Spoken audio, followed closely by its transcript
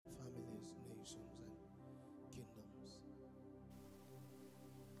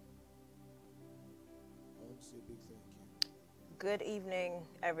Good evening,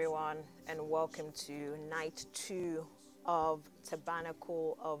 everyone, and welcome to night 2 of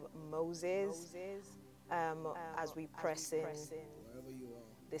Tabernacle of Moses as we press in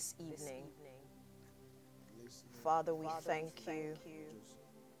this evening. Father, we thank you.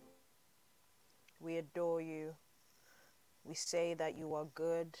 We adore you. We say that you are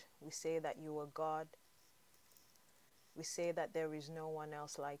good. We say that you are God. We say that there is no one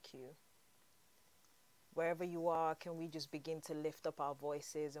else like you. Wherever you are, can we just begin to lift up our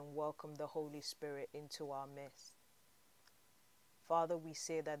voices and welcome the Holy Spirit into our midst? Father, we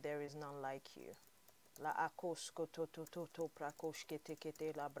say that there is none like you. La akosko to prakoshke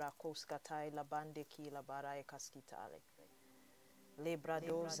tekete la brakoskatai la bandeki la barai kaskitale. Le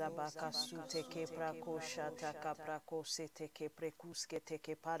bradoza bakasute ke prakosha taka prakose teke prekuske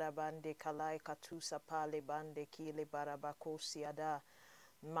teke parabande kalai katusa pale bande kile barabakosi ada.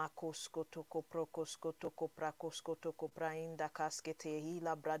 Makoskotoko prokoskotoko prakoskotoko prainda kaskete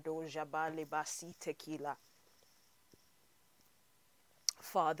hila bradoja bale basite kila.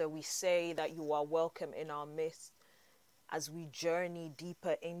 Father, we say that you are welcome in our midst as we journey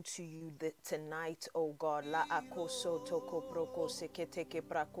deeper into you tonight, O God. La akoso toko prokose keteke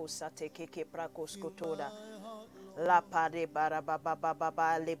prakosa teke prakoskotoda. La pare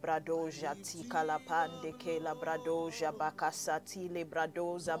barabababa le bradoja tika la pande ke la bradoja bakasati le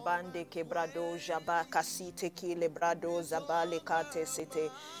bradoza bande ke bradoja bakasite ki le bradoza bale kate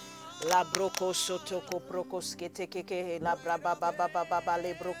sete. La broko sotoko prokoskete keke la brababababa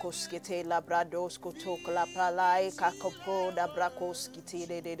le brokoskete la bradoskotok la palai kakopo da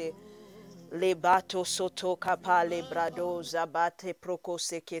brakoskite de. Le bato soto kapale brado zabate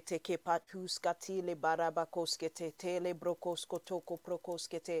prokosekete ke patus katile barabakoskete tele brokoskotoko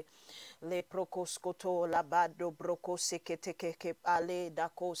prokoskete le prokoskoto labado brokosekete ke ale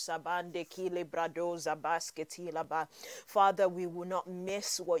dako sabande kile brado zabasketi laba. Father, we will not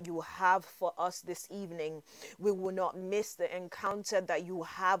miss what you have for us this evening. We will not miss the encounter that you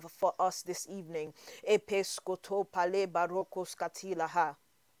have for us this evening. Epeskoto pale barokos katilaha.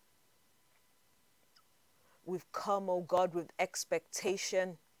 We've come, oh God, with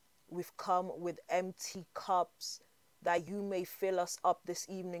expectation. We've come with empty cups that you may fill us up this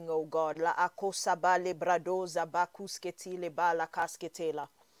evening, oh God. La akosabale bradoza bakusketile bala kasketela.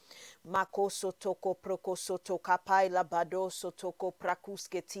 Makoso toko prokosoto kapaila badoso toko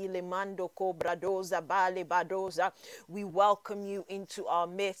prakusketile mando ko bradoza bale badoza. We welcome you into our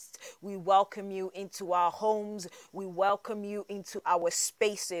midst. We welcome you into our homes. We welcome you into our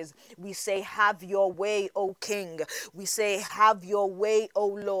spaces. We say, have your way, O King. We say, have your way, O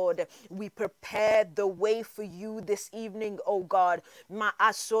Lord. We prepare the way for you this evening, O God.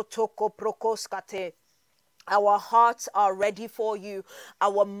 Maaso toko prokoskate. Our hearts are ready for you.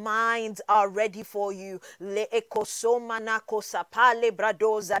 Our minds are ready for you. Le ekosomanako sapale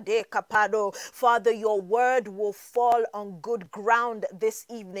bradoza de capado. Father, your word will fall on good ground this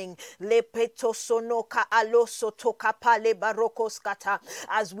evening. Le petosonoka aloso tokapale barokoskata.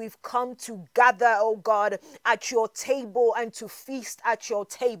 As we've come to gather, oh God, at your table and to feast at your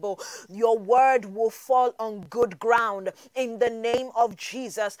table, your word will fall on good ground in the name of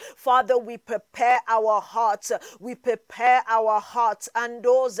Jesus. Father, we prepare our hearts. We prepare our hearts.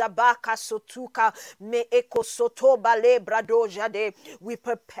 Ando zabaka sotuka me ekosoto bale brado jade. We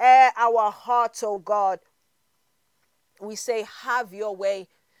prepare our hearts, oh God. We say, have your way.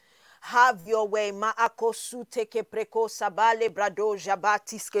 Have your way. Maakosute ke preko sabale brado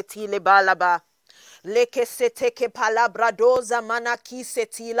jabatis ketile balaba. Leke seteke palabradoza manaki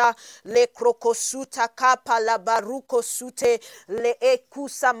setila le krokosuta kapa la baruko sute le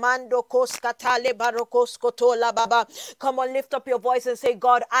ekusa mando koskata le barokoskoto la baba. Come on, lift up your voice and say,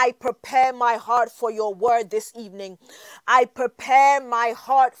 God, I prepare my heart for your word this evening. I prepare my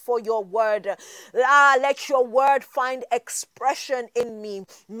heart for your word. Let your word find expression in me.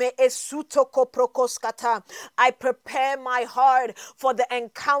 Me esuto koprokoskata. I prepare my heart for the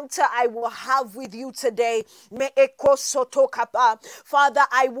encounter I will have with you today. Me ekosoto kapa. Father,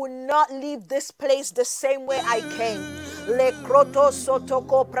 I will not leave this place the same way I came. Le kroto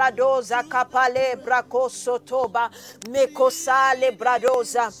sotoko pradoza kapale brako sotoba me kosale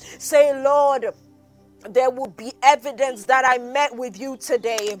bradoza. Say, Lord, there will be evidence that I met with you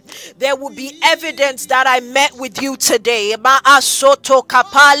today. There will be evidence that I met with you today. Maasoto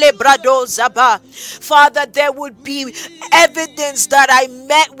kapale bradozaba. Father, there would be evidence that I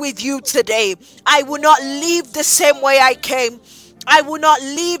met with you today. I will not leave the same way I came. I will not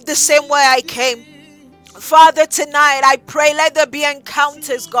leave the same way I came. Father, tonight I pray let there be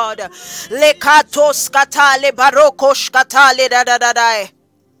encounters, God. Lekatos katale barokosh katale da da da da.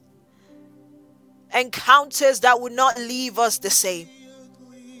 Encounters that will not leave us the same.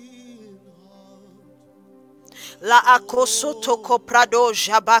 La akoso toko prado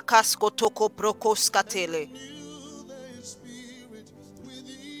jabakas kotoko prokos katele.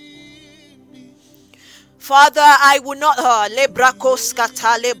 Father, I will not le brakos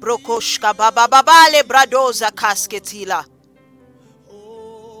katale brokoshka baba baba le bradoza kasketila.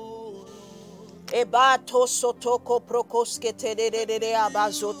 Ebato sotoko prokos ketele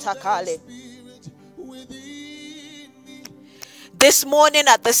abazota kale. This morning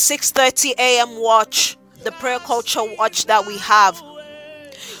at the 6:30 a.m. watch, the prayer culture watch that we have,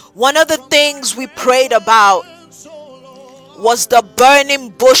 one of the things we prayed about was the burning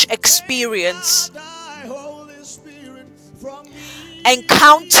bush experience.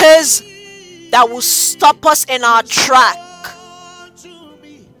 Encounters that will stop us in our track.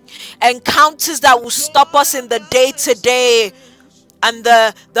 Encounters that will stop us in the day-to-day and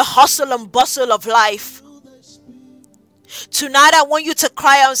the hustle and bustle of life. Tonight I want you to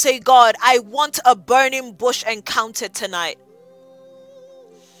cry out and say, God, I want a burning bush encounter tonight.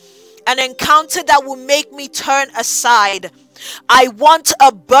 An encounter that will make me turn aside. I want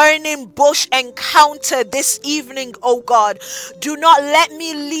a burning bush encounter this evening, oh God. Do not let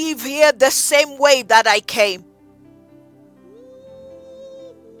me leave here the same way that I came.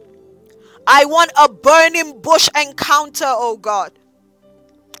 I want a burning bush encounter, oh God.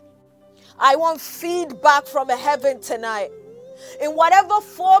 I want feedback from heaven tonight. In whatever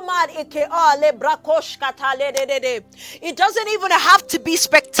format it doesn't even have to be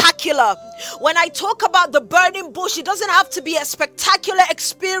spectacular. When I talk about the burning bush, it doesn't have to be a spectacular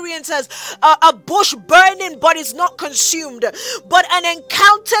experience as a bush burning but it's not consumed, but an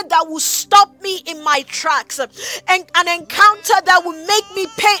encounter that will stop me in my tracks, and an encounter that will make me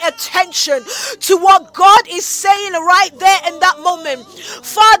pay attention to what God is saying right there in that moment.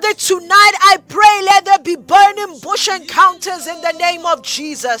 Father, tonight I pray, let there be burning bush encounters in the name of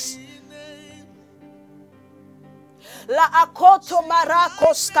Jesus. La akoto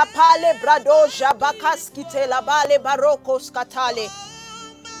marakos kapale bradoja bakaskite la bale barokos katale.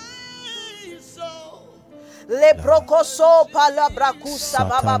 Le brokoso pala brakusa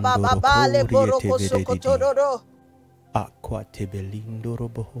baba baba le borokoso kotodoro. Aqua tebelindo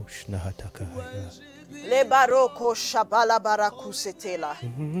robohosh nahatakaya. Le baroko shabala barakusetela.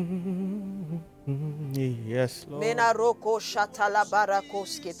 Yes, Lord. Mena roko shatala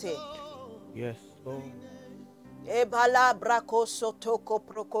barakoskete. Yes, Lord. Ebala brakoso toko Oh,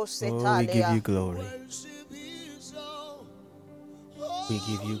 we prokosetale. give you glory. We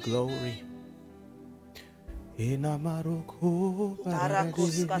give you glory. Inamaroko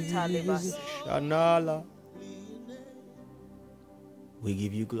Barakoskatale bas. Shanala. We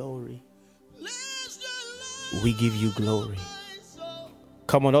give you glory. We give you glory.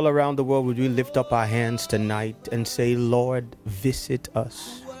 Come on, all around the world, would we lift up our hands tonight and say, Lord, visit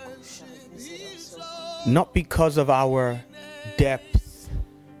us. Not because of our depth,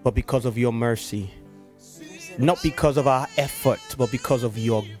 but because of your mercy. Not because of our effort, but because of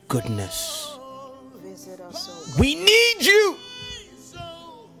your goodness. We need you.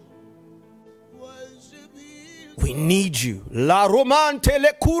 We need you. La romante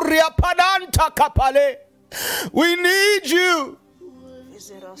le curia padanta capale. We need you.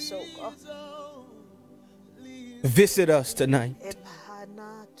 Visit us, oh God. Visit us tonight.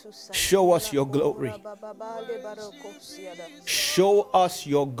 Show us your glory. Show us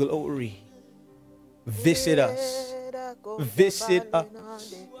your glory. Visit us. Visit us.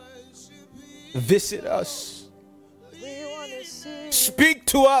 Visit us. Speak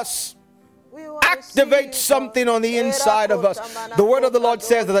to us. Activate something on the inside of us. The word of the Lord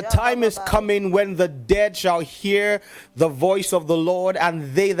says that the time is coming when the dead shall hear the voice of the Lord,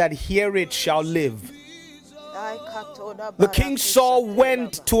 and they that hear it shall live. The king Saul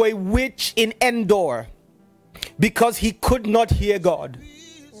went to a witch in Endor because he could not hear God.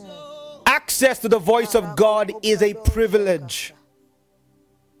 Access to the voice of God is a privilege.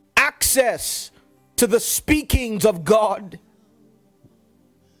 Access to the speakings of God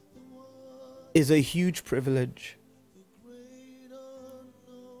is a huge privilege.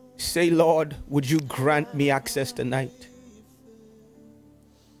 Say, Lord, would you grant me access tonight?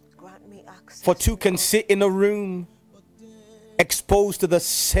 Grant me access. For two can sit in a room exposed to the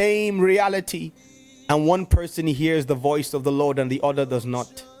same reality, and one person hears the voice of the Lord and the other does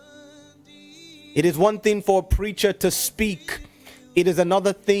not. It is one thing for a preacher to speak. It is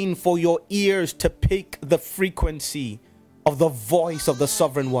another thing for your ears to pick the frequency of the voice of the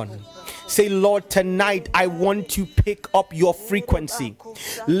Sovereign One. Say, Lord, tonight I want to pick up your frequency.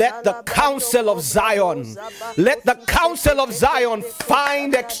 Let the counsel of Zion, let the counsel of Zion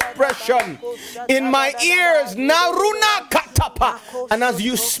find expression in my ears. Naruna katapa. And as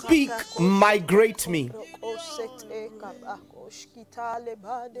you speak, migrate me.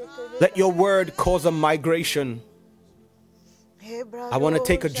 Let your word cause a migration. I want to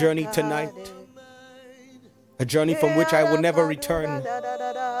take a journey tonight. A journey from which I will never return.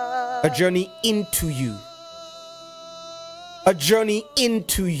 A journey into you. A journey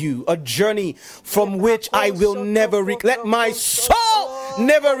into you. A journey from which I will never let my soul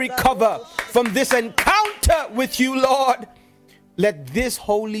never recover from this encounter with you, Lord. Let this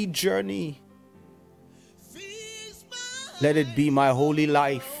holy journey, let it be my holy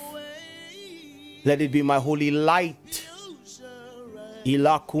life. Let it be my holy light. We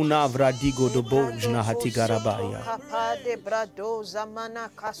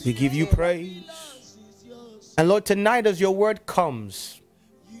give you praise. And Lord, tonight as your word comes,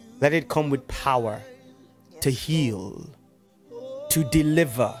 let it come with power to heal, to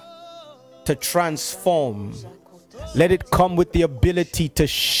deliver, to transform. Let it come with the ability to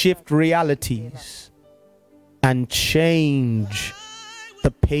shift realities and change the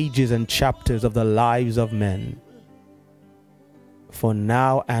pages and chapters of the lives of men. For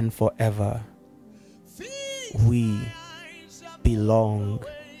now and forever, we belong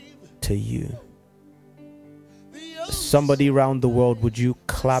to you. Somebody around the world, would you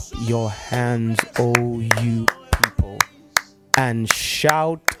clap your hands, oh you people, and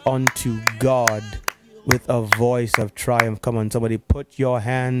shout unto God with a voice of triumph? Come on, somebody, put your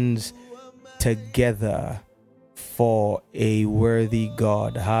hands together for a worthy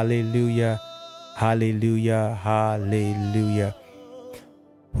God. Hallelujah, hallelujah, hallelujah.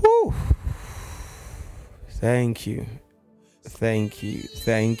 Whew. Thank you. Thank you.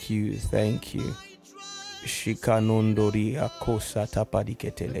 Thank you. Thank you. Shikanondori akosa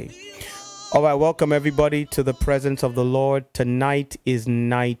tapadiketele. All right, welcome everybody to the presence of the Lord. Tonight is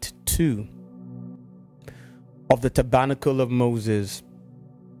night 2 of the Tabernacle of Moses.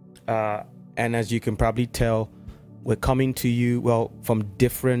 And as you can probably tell, we're coming to you, well, from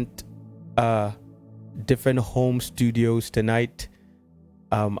different home studios tonight.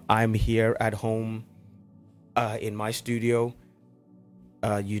 I'm here at home in my studio.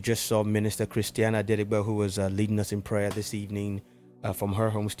 You just saw Minister Christiana Derigba, who was leading us in prayer this evening from her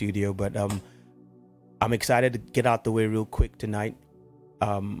home studio. But I'm excited to get out the way real quick tonight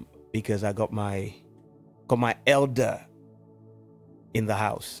because I got my elder in the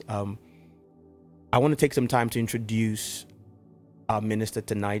house. I want to take some time to introduce our minister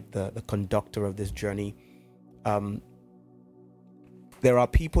tonight, the conductor of this journey. There are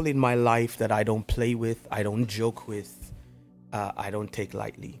people in my life that I don't play with, I don't joke with, I don't take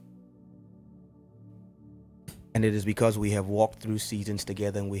lightly. And it is because we have walked through seasons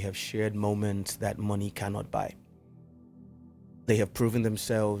together and we have shared moments that money cannot buy. They have proven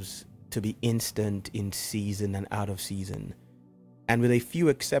themselves to be instant in season and out of season. And with a few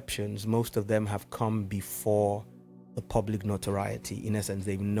exceptions, most of them have come before the public notoriety. In essence,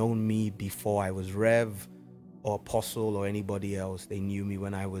 they've known me before I was Rev or Apostle or anybody else. They knew me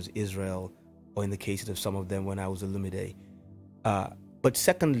when I was Israel, or in the cases of some of them when I was Olumide. But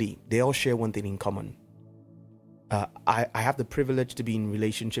secondly, they all share one thing in common. I have the privilege to be in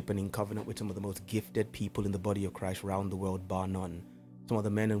relationship and in covenant with some of the most gifted people in the body of Christ around the world, bar none. Some of the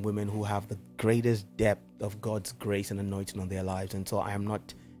men and women who have the greatest depth of God's grace and anointing on their lives. And so I am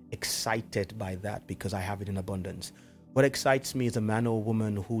not excited by that because I have it in abundance. What excites me is a man or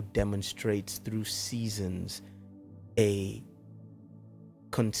woman who demonstrates through seasons a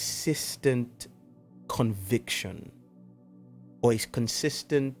consistent conviction or a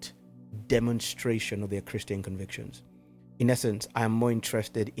consistent demonstration of their Christian convictions. In essence, I am more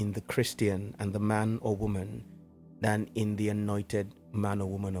interested in the Christian and the man or woman than in the anointed man or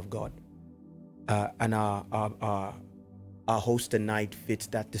woman of God. And our host tonight fits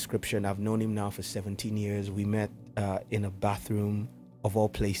that description. I've known him now for 17 years. We met in a bathroom of all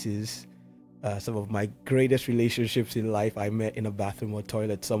places. Some of my greatest relationships in life I met in a bathroom or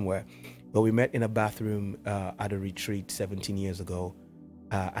toilet somewhere. But we met in a bathroom at a retreat 17 years ago.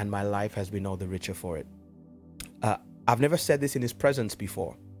 And my life has been all the richer for it. I've never said this in his presence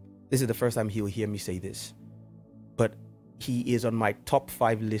before. This is the first time he will hear me say this. But he is on my top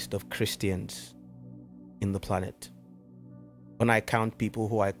 5 list of Christians in the planet. When I count people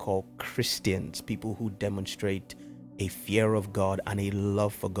who I call Christians, people who demonstrate a fear of God and a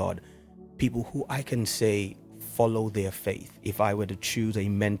love for God, people who I can say follow their faith. If I were to choose a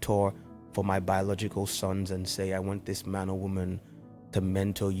mentor for my biological sons and say, I want this man or woman to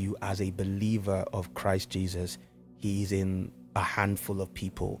mentor you as a believer of Christ Jesus, he is in a handful of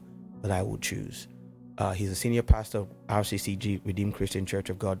people that I will choose. He's a senior pastor of RCCG, Redeemed Christian Church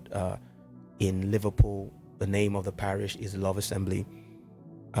of God, in Liverpool. The name of the parish is Love Assembly.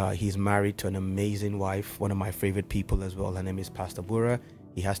 He's married to an amazing wife, one of my favorite people as well. Her name is Pastor Bura.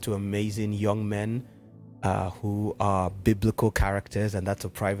 He has two amazing young men who are biblical characters, and that's a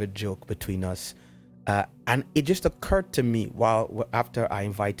private joke between us. And it just occurred to me after I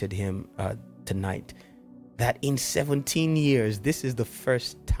invited him tonight, that in 17 years, this is the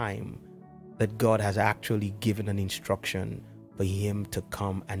first time that God has actually given an instruction for him to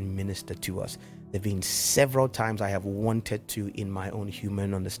come and minister to us. There have been several times I have wanted to in my own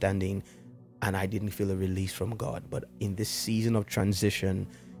human understanding, and I didn't feel a release from God. But in this season of transition,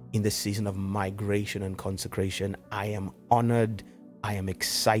 in this season of migration and consecration, I am honored, I am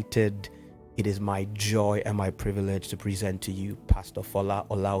excited. It is my joy and my privilege to present to you Pastor Fola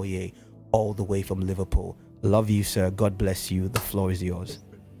Olaoye, all the way from Liverpool. Love you, sir. God bless you. The floor is yours.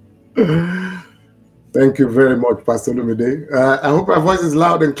 Thank you very much, Pastor Lumide. I hope my voice is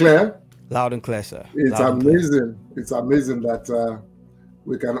loud and clear. Loud and clear, sir. It's amazing. It's amazing that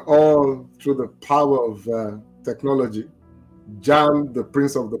we can all, through the power of technology, jam the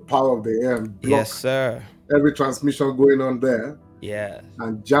prince of the power of the air and block yes, sir. every transmission going on there. Yeah.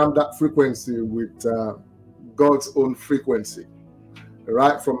 And jam that frequency with God's own frequency.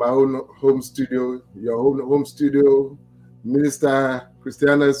 Right from my own home studio, your own home studio, Minister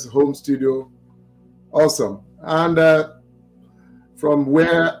Christiana's home studio. Awesome. And from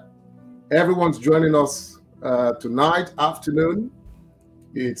where everyone's joining us tonight, afternoon,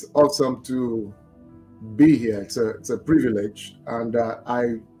 it's awesome to be here. It's a privilege. And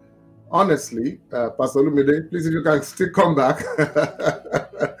I honestly, Pastor Lumide, please, if you can still come back.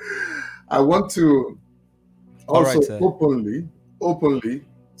 I want to also openly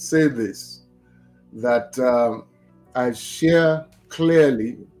say this, that I share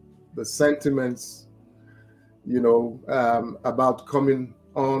clearly the sentiments, about coming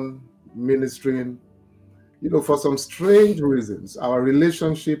on ministering. For some strange reasons, our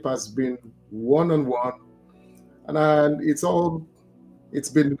relationship has been one-on-one, and it's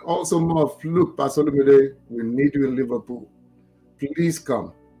been also more of, look, Pastor Lumide, we need you in Liverpool. Please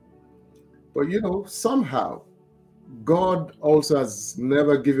come. But somehow, God also has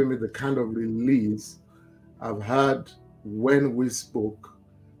never given me the kind of release I've had when we spoke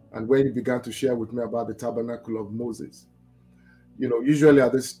and when you began to share with me about the tabernacle of Moses. Usually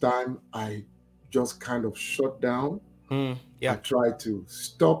at this time, I just kind of shut down. I try to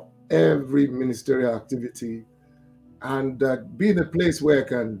stop every ministerial activity and be in a place where I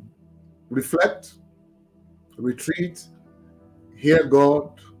can reflect, retreat, hear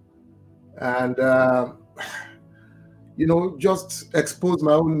God, and just expose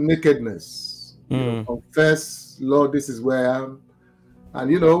my own nakedness. Confess, Lord, this is where I am. And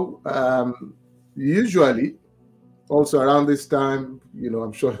usually also around this time,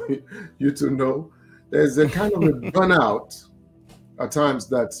 I'm sure you two know, there's a kind of a burnout at times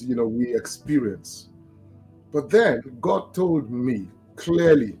that we experience. But then God told me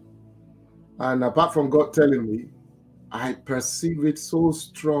clearly, and apart from God telling me, I perceive it so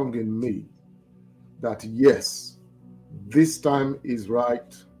strong in me that yes, this time is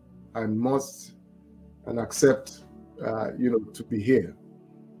right. I must and accept, to be here.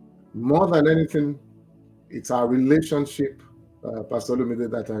 More than anything, it's our relationship, Pastor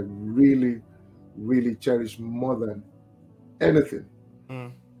Lumide, that I really, really cherish more than anything.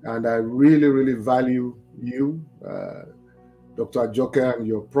 And I really, really value you, Dr. Ajoke, and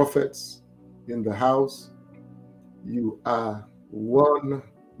your prophets in the house. You are one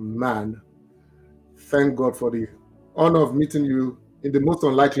man. Thank God for the honor of meeting you in the most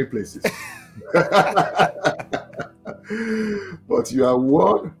unlikely places. But you are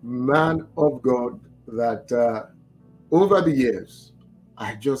one man of God that over the years,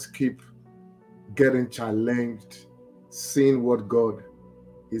 I just keep getting challenged, seeing what God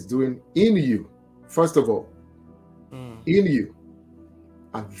is doing in you, first of all, in you,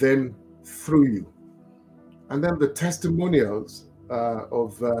 and then through you. And then the testimonials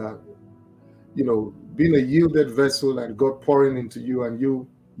of, being a yielded vessel and God pouring into you and you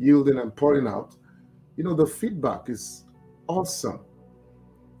yielding and pouring out. The feedback is awesome.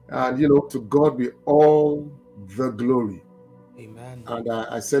 And, to God be all the glory. Amen. And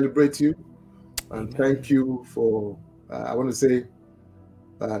I celebrate you and Amen. Thank you for, I want to say,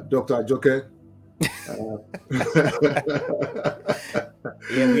 Dr. Ajoke.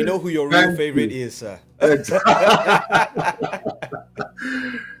 Yeah, we know who your real favorite is, sir.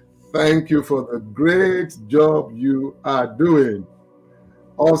 Thank you for the great job you are doing.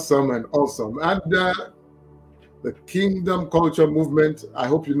 Awesome and awesome. And the Kingdom Culture Movement, I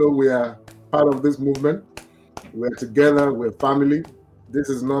hope you know we are part of this movement. We're together, we're family. This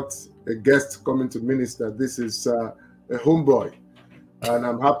is not a guest coming to minister. This is a homeboy. And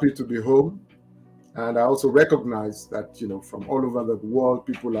I'm happy to be home. And I also recognize that, from all over the world,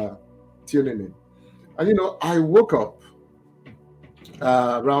 people are tuning in. And, I woke up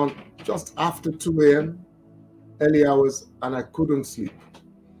around just after 2 a.m., early hours, and I couldn't sleep.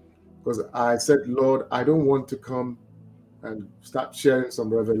 Because I said, Lord, I don't want to come and start sharing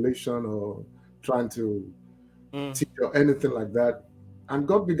some revelation or trying to teach or anything like that. And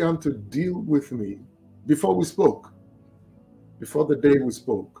God began to deal with me before we spoke, before the day we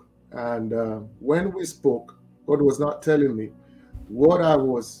spoke. And when we spoke, God was not telling me what I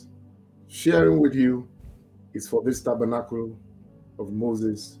was sharing with you is for this Tabernacle of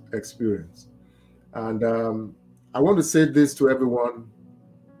Moses experience. And I want to say this to everyone.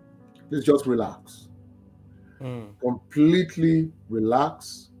 Please just relax. Completely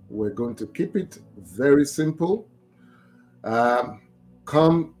relax. We're going to keep it very simple.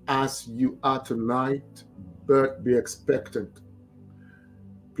 Come as you are tonight, but be expectant.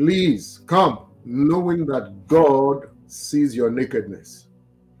 Please come knowing that God sees your nakedness.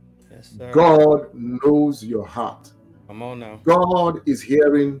 Yes, sir. God knows your heart. Come on now. God is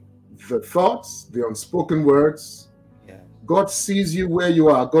hearing the thoughts, the unspoken words. God sees you where you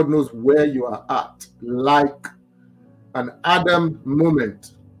are. God knows where you are at. Like an Adam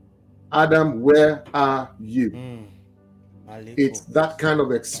moment. Adam, where are you? It's that kind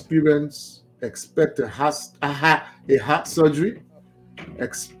of experience. Expect a heart surgery.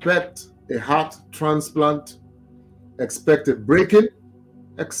 Expect a heart transplant. Expect a breaking.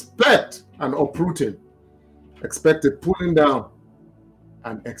 Expect an uprooting. Expect a pulling down.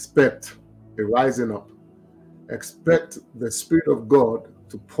 And expect a rising up. Expect the Spirit of God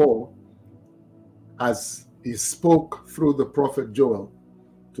to pour as He spoke through the prophet Joel,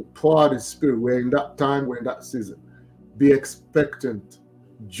 to pour out His Spirit. We're in that time, we're in that season. Be expectant,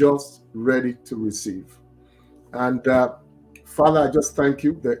 just ready to receive. And Father, I just thank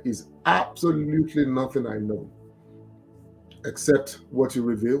you. There is absolutely nothing I know except what you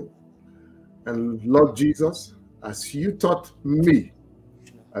reveal. And Lord Jesus, as you taught me,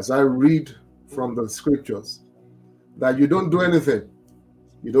 as I read from the scriptures, that you don't do anything,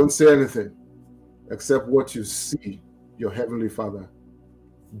 you don't say anything, except what you see your Heavenly Father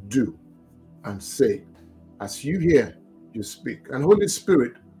do and say. As you hear, you speak. And Holy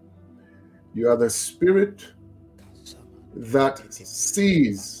Spirit, you are the Spirit that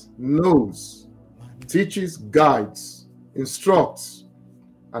sees, knows, teaches, guides, instructs,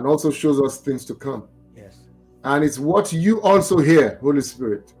 and also shows us things to come. Yes. And it's what you also hear, Holy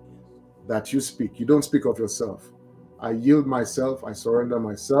Spirit, that you speak. You don't speak of yourself. I yield myself. I surrender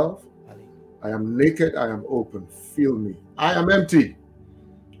myself. I am naked. I am open. Fill me. I am empty.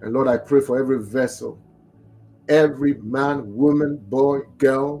 And Lord, I pray for every vessel, every man, woman, boy,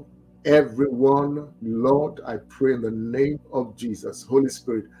 girl, everyone. Lord, I pray in the name of Jesus. Holy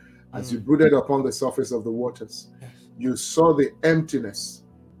Spirit, as you brooded upon the surface of the waters, you saw the emptiness.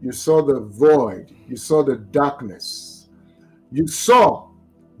 You saw the void. You saw the darkness. You saw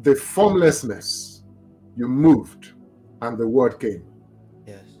the formlessness. You moved. And the word came.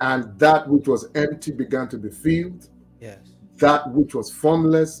 Yes. And that which was empty began to be filled. Yes. That which was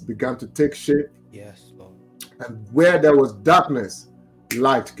formless began to take shape. Yes, Lord. And where there was darkness,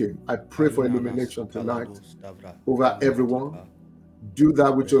 light came. I pray for illumination tonight over everyone. Do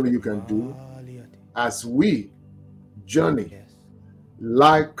that which only you can do. As we journey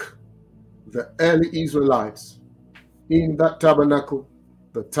like the early Israelites in that tabernacle,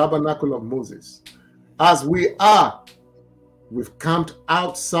 the tabernacle of Moses. As we are, we've camped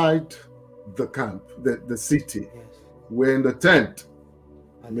outside the camp, the city. Yes. We're in the tent.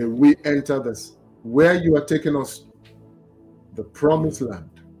 May we enter this, where you are taking us, the promised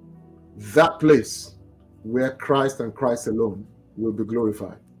land, that place where Christ and Christ alone will be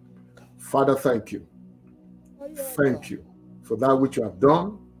glorified. Father, thank you. Thank you for that which you have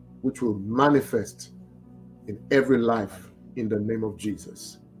done, which will manifest in every life in the name of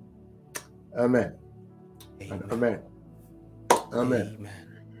Jesus. Amen. Amen. And amen. Amen. Amen.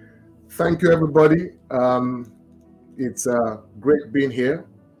 Thank you, everybody. It's great being here.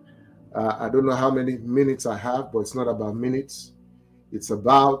 I don't know how many minutes I have, but it's not about minutes. It's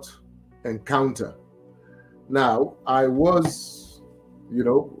about encounter. Now, I was,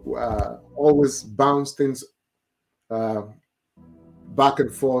 always bounce things back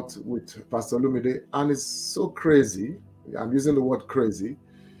and forth with Pastor Lumide, and it's so crazy. I'm using the word crazy,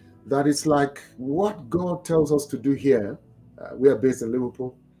 that it's like what God tells us to do here We are based in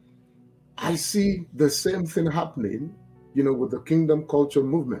Liverpool. I see the same thing happening, with the kingdom culture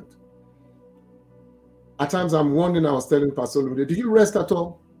movement. At times I'm wondering, I was telling Pastor Olumide, did you rest at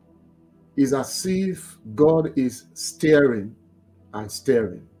all? It's as if God is staring and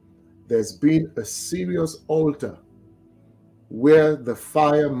staring. There's been a serious altar where the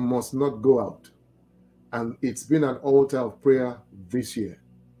fire must not go out. And it's been an altar of prayer this year.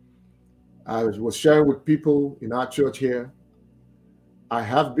 I was sharing with people in our church here. I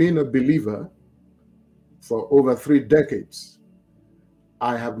have been a believer for over 3 decades.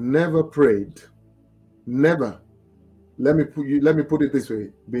 I have never prayed, never, let me put it this way,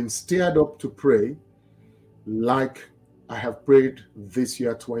 been stirred up to pray like I have prayed this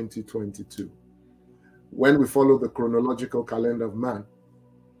year, 2022, when we follow the chronological calendar of man.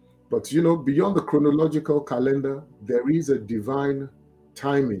 But beyond the chronological calendar, there is a divine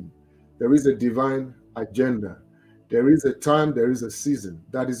timing. There is a divine agenda. There is a time, there is a season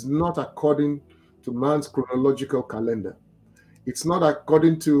that is not according to man's chronological calendar. It's not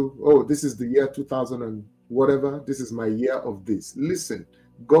according to, this is the year 2000 and whatever, this is my year of this. Listen,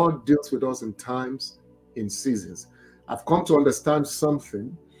 God deals with us in times, in seasons. I've come to understand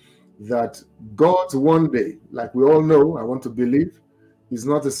something, that God's one day, like we all know, I want to believe, is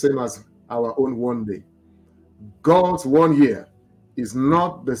not the same as our own one day. God's 1 year is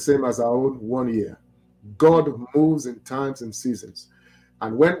not the same as our own 1 year. God moves in times and seasons.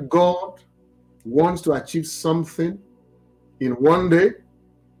 And when God wants to achieve something in 1 day,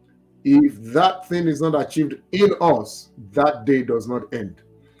 if that thing is not achieved in us, that day does not end.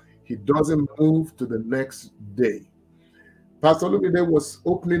 He doesn't move to the next day. Pastor Olumide was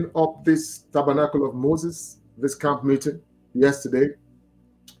opening up this Tabernacle of Moses, this camp meeting yesterday,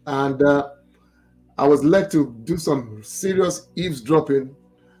 and I was led to do some serious eavesdropping.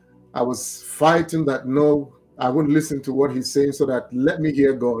 I was fighting that no, I wouldn't listen to what he's saying, so that let me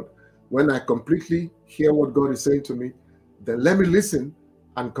hear God. When I completely hear what God is saying to me, then let me listen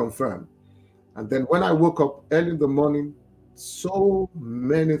and confirm. And then when I woke up early in the morning, so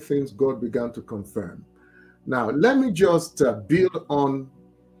many things God began to confirm. Now, let me just build on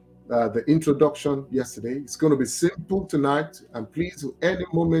the introduction yesterday. It's going to be simple tonight. And please, any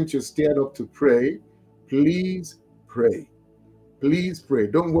moment you're stirred up to pray, please pray. Please pray.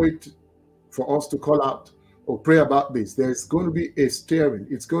 Don't wait for us to call out or pray about this. There's going to be a stirring.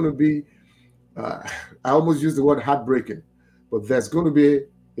 It's going to be, I almost use the word heartbreaking, but there's going to be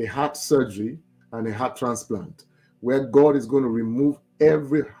a heart surgery and a heart transplant where God is going to remove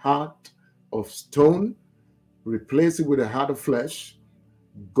every heart of stone, replace it with a heart of flesh.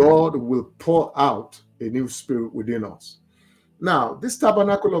 God will pour out a new spirit within us. Now, this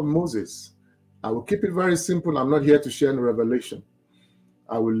Tabernacle of Moses, I will keep it very simple. I'm not here to share any revelation.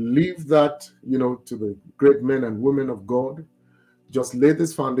 I will leave that, to the great men and women of God. Just lay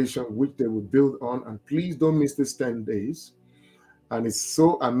this foundation which they will build on. And please don't miss these 10 days. And it's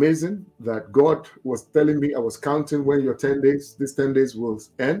so amazing that God was telling me, I was counting when your 10 days, these 10 days will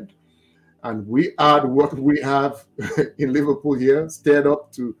end. And we add what we have in Liverpool here, stirred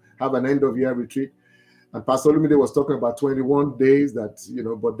up to have an end of year retreat. And Pastor Olumide was talking about 21 days that,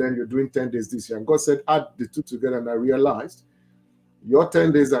 but then you're doing 10 days this year. And God said, add the two together. And I realized your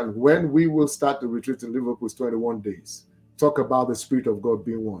 10 days and when we will start the retreat in Liverpool is 21 days. Talk about the Spirit of God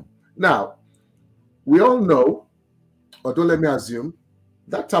being one. Now, we all know, or don't let me assume,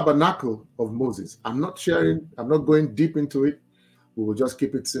 that Tabernacle of Moses, I'm not going deep into it. We will just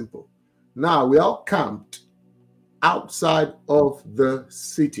keep it simple. Now, we are camped outside of the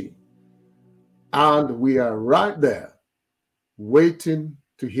city, and we are right there waiting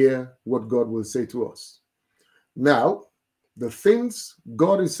to hear what God will say to us. Now, the things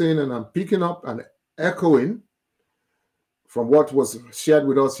God is saying, and I'm picking up and echoing from what was shared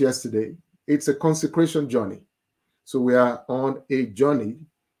with us yesterday, it's a consecration journey. So we are on a journey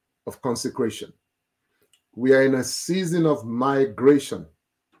of consecration. We are in a season of migration.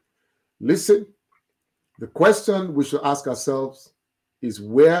 Listen, the question we should ask ourselves is,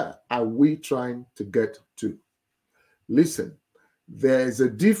 where are we trying to get to? Listen, there is a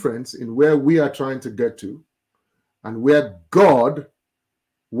difference in where we are trying to get to and where God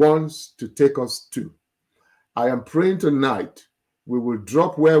wants to take us to. I am praying tonight we will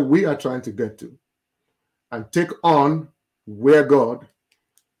drop where we are trying to get to and take on where God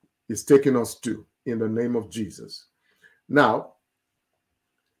is taking us to in the name of Jesus. Now,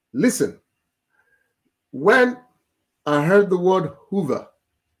 listen, when I heard the word Hoover,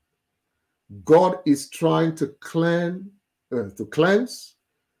 God is trying to cleanse,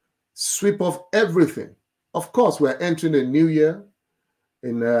 sweep off everything. Of course, we're entering a new year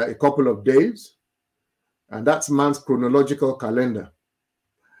in a couple of days. And that's man's chronological calendar.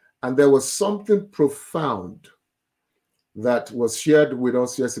 And there was something profound that was shared with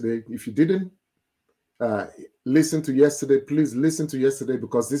us yesterday. If you didn't listen to yesterday, please listen to yesterday,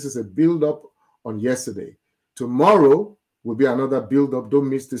 because this is a build-up on yesterday. Tomorrow will be another build-up. Don't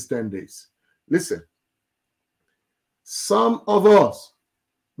miss these 10 days. Listen, some of us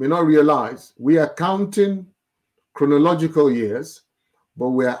may not realize we are counting chronological years, but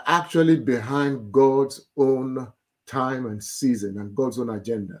we are actually behind God's own time and season and God's own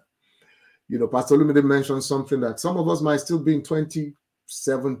agenda. You know, Pastor Lumide mentioned something that some of us might still be in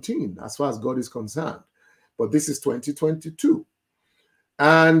 2017 as far as God is concerned, but this is 2022.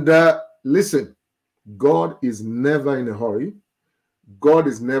 And listen, God is never in a hurry. God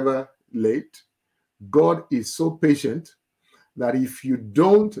is never late. God is so patient that if you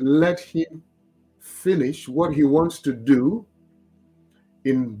don't let him finish what he wants to do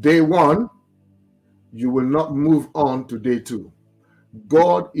in day one, you will not move on to day two.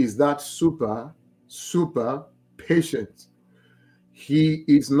 God is that super patient. He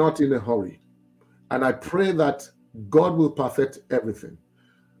is not in a hurry. And I pray that God will perfect everything.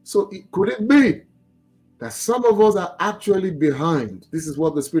 So could it be that some of us are actually behind? This is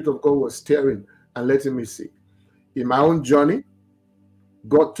what the Spirit of God was stirring and letting me see. In my own journey,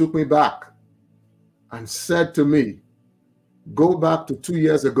 God took me back and said to me, go back to 2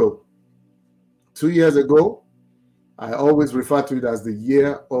 years ago. 2 years ago, I always refer to it as the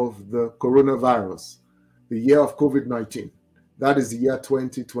year of the coronavirus, the year of COVID-19. That is the year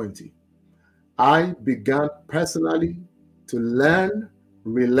 2020. I began personally to learn,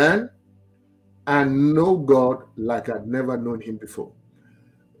 relearn, and know God like I'd never known him before.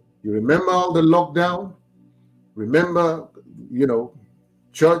 You remember all the lockdown? Remember, you know,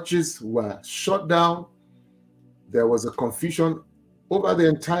 churches were shut down. There was a confusion over the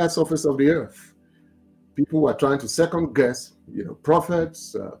entire surface of the earth. People were trying to second guess, you know,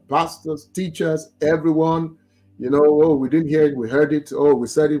 prophets, pastors, teachers, everyone. You know, oh, we didn't hear it, we heard it. Oh, we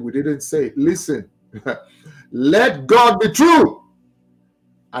said it, we didn't say it. Listen, let God be true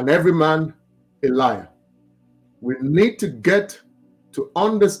and every man a liar. We need to get to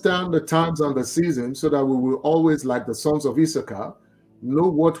understand the times and the seasons so that we will always, like the sons of Issachar, know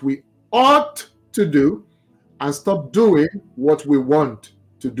what we ought to do and stop doing what we want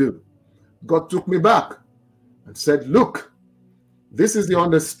to do. God took me back and said, look, this is the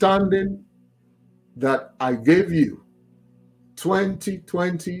understanding that I gave you.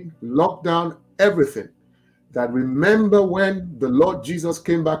 2020, lockdown, everything. That remember when the Lord Jesus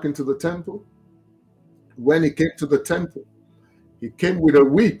came back into the temple? When he came to the temple, he came with a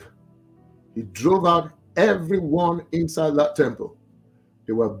whip. He drove out everyone inside that temple.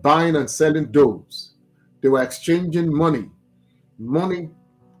 They were buying and selling doves. They were exchanging money.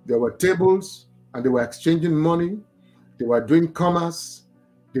 There were tables and they were exchanging money. They were doing commerce.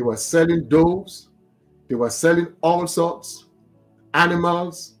 They were selling doves. They were selling all sorts,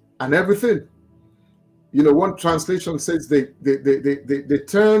 animals and everything. You know, one translation says they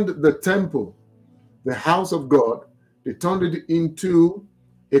turned the temple, the house of God, they turned it into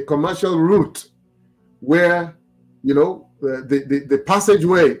a commercial route where, you know, the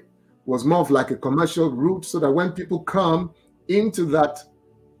passageway was more of like a commercial route, so that when people come into that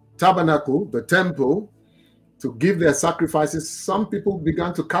tabernacle, the temple, to give their sacrifices, some people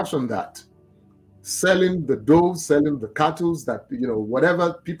began to cash on that, selling the doves, selling the cattle, that, you know,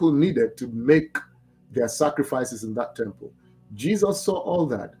 whatever people needed to make their sacrifices in that temple. Jesus saw all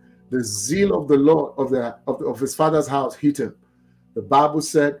that. The zeal of the Lord of his father's house hit him. The Bible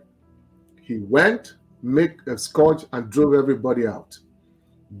said he went, made a scourge, and drove everybody out.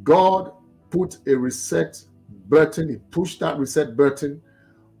 God put a reset button. He pushed that reset button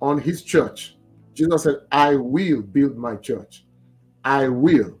on his church. Jesus said, I will build my church. I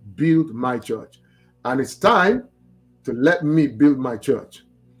will build my church. And it's time to let me build my church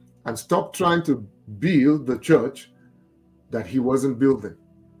and stop trying to build the church that he wasn't building.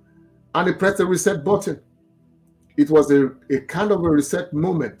 And he pressed the reset button. It was a kind of a reset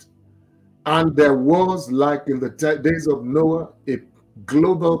moment. And there was, like in the days of Noah, a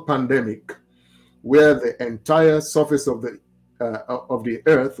global pandemic where the entire surface of the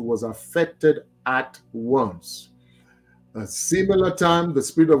earth was affected at once. A similar time, the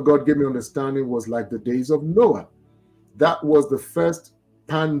Spirit of God gave me understanding, was like the days of Noah. That was the first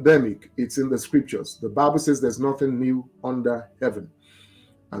pandemic. It's in the scriptures. The Bible says there's nothing new under heaven.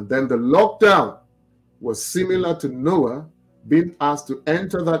 And then the lockdown was similar to Noah being asked to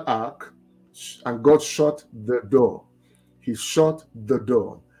enter that ark, and God shut the door. He shut the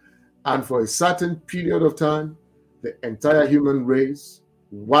door. And for a certain period of time, the entire human race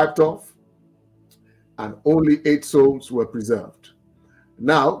wiped off. and only 8 souls were preserved.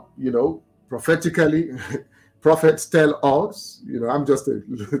 Now, prophetically, prophets tell us, I'm just a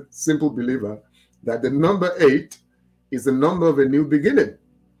simple believer, that the number 8 is the number of a new beginning.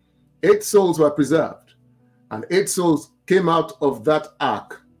 8 souls were preserved, and 8 souls came out of that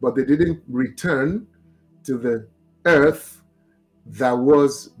ark, but they didn't return to the earth that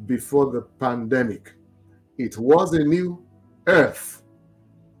was before the pandemic. It was a new earth.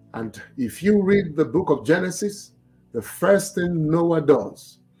 And if you read the book of Genesis, the first thing Noah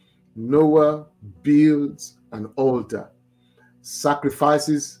does, Noah builds an altar,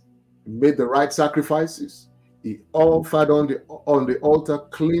 sacrifices, made the right sacrifices. He offered on the altar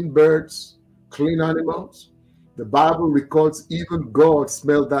clean birds, clean animals. The Bible records even God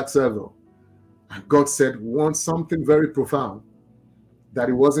smelled that savour. And God said, want something very profound, that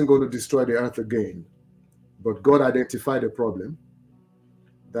he wasn't going to destroy the earth again. But God identified a problem,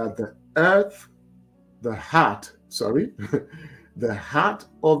 that the earth, the heart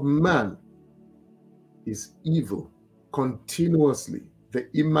of man is evil continuously. The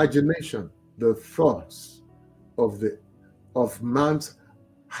imagination, the thoughts of man's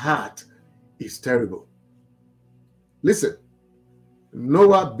heart is terrible. Listen,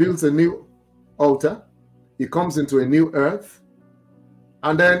 Noah builds a new altar. He comes into a new earth,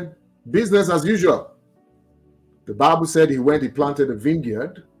 and then business as usual. The Bible said he planted a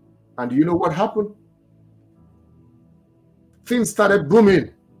vineyard, and you know what happened? Things started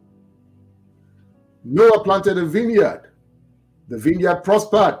booming. Noah planted a vineyard. The vineyard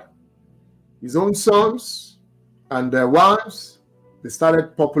prospered. His own sons and their wives, they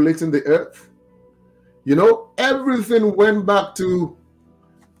started populating the earth. Everything went back to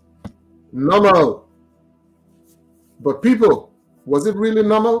normal. But people, was it really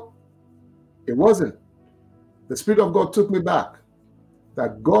normal? It wasn't. The Spirit of God took me back,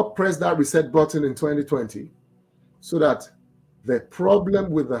 that God pressed that reset button in 2020 so that the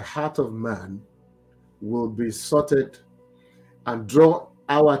problem with the heart of man will be sorted and draw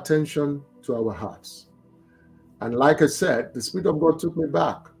our attention to our hearts. And like I said, the Spirit of God took me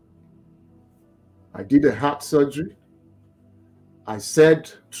back. I did a heart surgery. I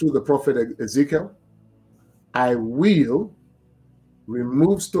said through the prophet Ezekiel, I will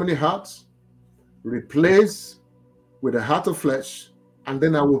remove stony hearts, replace with a heart of flesh, and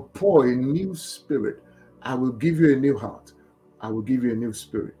then I will pour a new spirit. I will give you a new heart. I will give you a new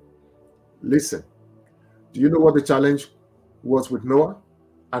spirit. Listen, do you know what the challenge was with Noah?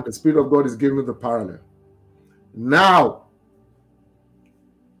 And the Spirit of God is giving me the parallel. Now,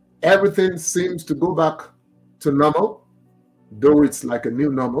 everything seems to go back to normal, though it's like a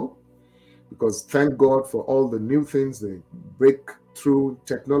new normal, because thank God for all the new things, the breakthrough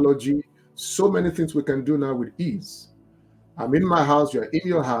technology, so many things we can do now with ease. I'm in my house, you're in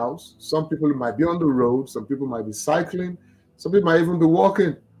your house. Some people might be on the road, some people might be cycling, some people might even be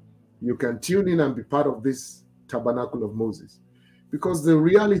walking. You can tune in and be part of this Tabernacle of Moses. Because the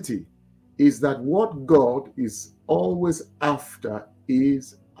reality is that what God is always after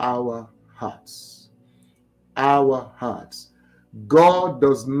is our hearts. Our hearts. God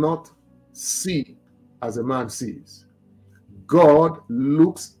does not see as a man sees. God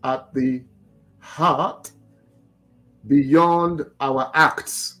looks at the heart beyond our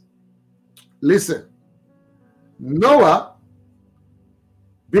acts. Listen, Noah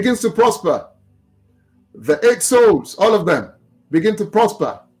begins to prosper. The 8 souls, all of them, begin to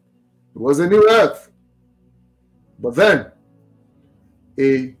prosper. It was a new earth. But then,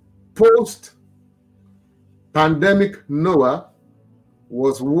 a post-pandemic Noah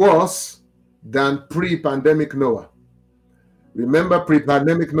was worse than pre-pandemic Noah. Remember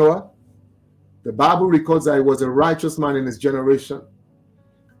pre-pandemic Noah? The Bible records that he was a righteous man in his generation.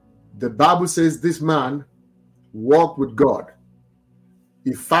 The Bible says this man walked with God.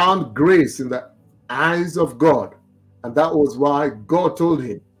 He found grace in the eyes of God. And that was why God told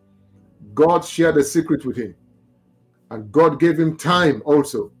him. God shared a secret with him. And God gave him time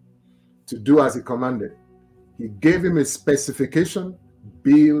also to do as he commanded. He gave him a specification,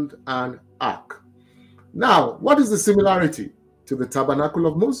 build an ark. Now, what is the similarity to the tabernacle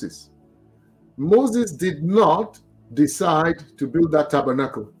of Moses? Moses did not decide to build that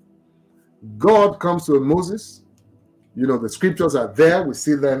tabernacle. God comes to Moses. The scriptures are there. We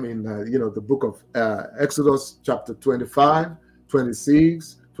see them in, the book of Exodus chapter 25,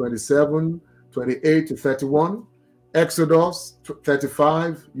 26, 27, 28 to 31. Exodus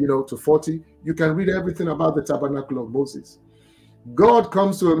 35, to 40. You can read everything about the tabernacle of Moses. God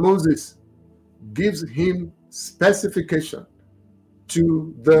comes to Moses, gives him specification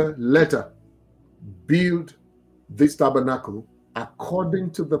to the letter. Build this tabernacle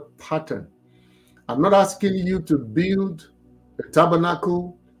according to the pattern I'm not asking you to build a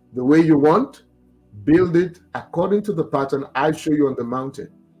tabernacle the way you want. Build it according to the pattern I show you on the mountain.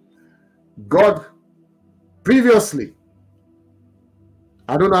 God previously,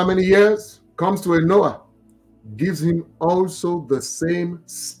 I don't know how many years, comes to a Noah, gives him also the same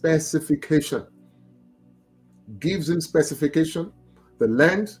specification. Gives him specification, the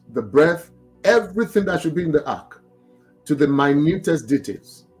length, the breadth, everything that should be in the ark, to the minutest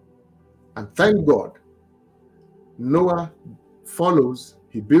details. And thank God, Noah follows,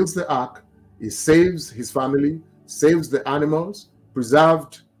 he builds the ark, he saves his family, saves the animals,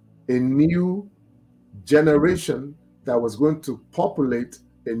 preserved a new generation that was going to populate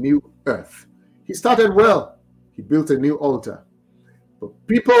a new earth. He started well. He built a new altar. But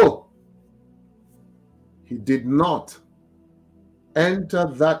people, he did not enter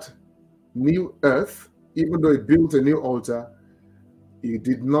that new earth, even though he built a new altar, he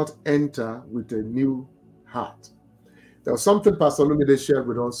did not enter with a new heart. There was something Pastor Lumide shared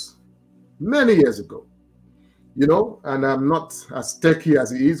with us many years ago, you know, and I'm not as techy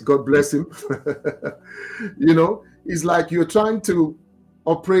as he is, God bless him. You know, it's like you're trying to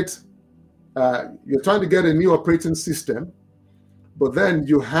operate, you're trying to get a new operating system, but then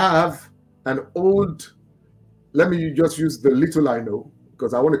you have an old, let me just use the little I know,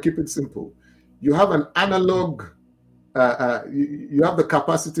 because I want to keep it simple. You have an analog, you have the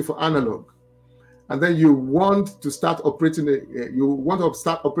capacity for analog, and then you want to start operating a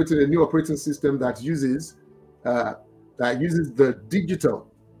new operating system that uses the digital.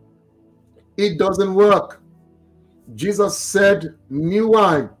 It doesn't work. Jesus said, new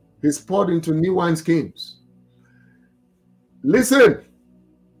wine is poured into new wineskins. Listen,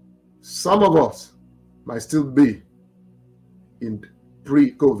 some of us might still be in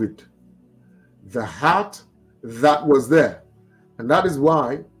pre-COVID. The heart that was there. And that is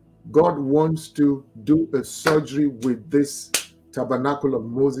why God wants to do a surgery with this Tabernacle of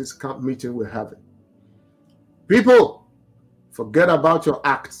Moses camp meeting we're having. People, forget about your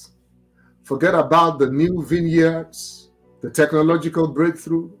acts. Forget about the new vineyards, the technological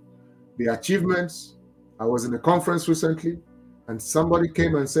breakthrough, the achievements. I was in a conference recently, and somebody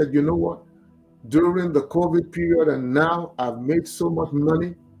came and said, you know what? During the COVID period, and now I've made so much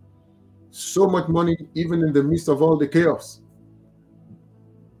money even in the midst of all the chaos.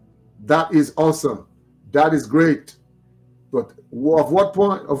 That is awesome. That is great. But of what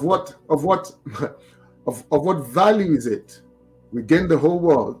point, of what value is it? We gain the whole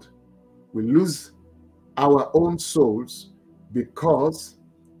world, we lose our own souls because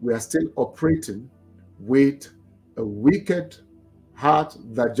we are still operating with a wicked heart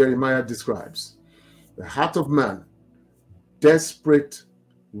that Jeremiah describes. The heart of man, desperate,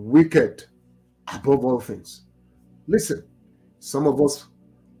 wicked, above all things. Listen, some of us,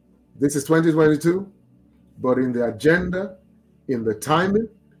 this is 2022, but in the agenda, in the timing,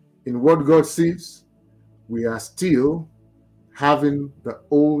 in what God sees, we are still having the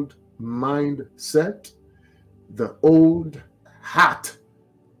old mindset, the old heart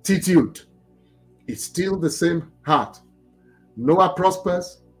attitude. It's still the same heart. Noah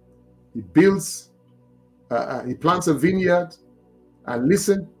prospers, he builds, he plants a vineyard, and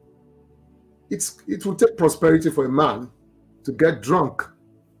listen, it will take prosperity for a man to get drunk.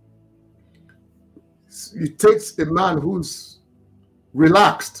 It takes a man who's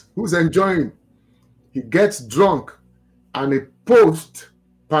relaxed, who's enjoying. He gets drunk, and a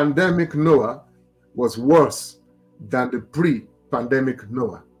post-pandemic Noah was worse than the pre-pandemic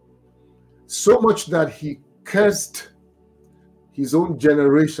Noah. So much that he cursed his own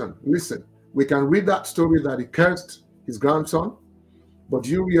generation. Listen, we can read that story that he cursed his grandson, but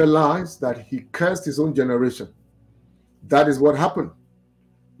you realize that he cursed his own generation. That is what happened.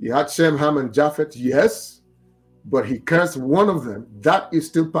 He had Shem, Ham, and Japheth, yes, but he cursed one of them. That is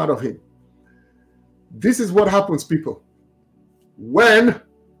still part of him. This is what happens, people, when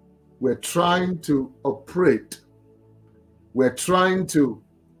we're trying to operate, we're trying to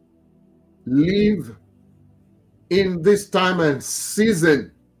live in this time and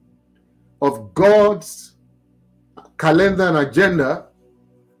season of God's calendar and agenda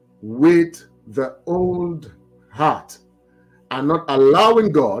with the old heart and not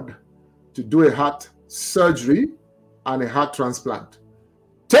allowing God to do a heart surgery and a heart transplant.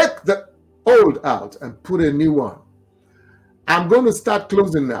 Take the old out and put a new one. I'm going to start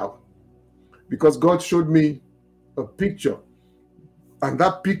closing now because God showed me a picture, and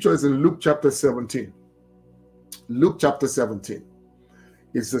that picture is in Luke chapter 17. Luke chapter 17.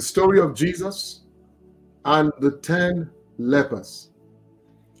 It's the story of Jesus and the 10 lepers.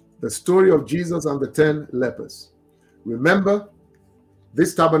 The story of Jesus and the 10 lepers. Remember,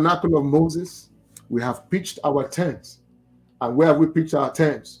 this tabernacle of Moses we have pitched our tents. And where have we pitched our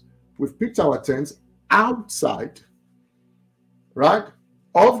tents? We've pitched our tents outside, right,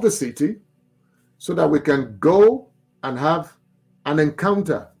 of the city, so that we can go and have an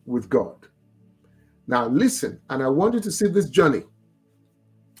encounter with God. Now listen, and I want you to see this journey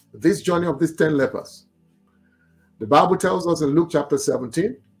of these 10 lepers. The Bible tells us in Luke chapter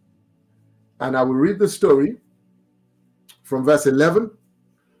 17, and I will read the story from verse 11.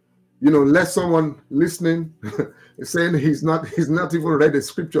 Unless someone listening is saying he's not even read the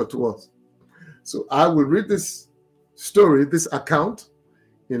scripture to us. So I will read this story, this account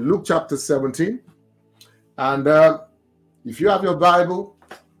in Luke chapter 17. And if you have your Bible,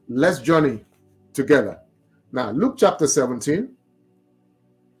 let's journey together. Now, Luke chapter 17.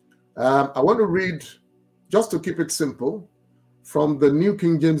 I want to read, just to keep it simple, from the New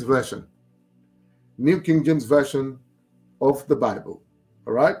King James Version. New King James Version of the Bible.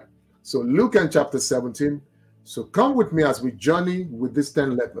 All right? So Luke and chapter 17. So come with me as we journey with these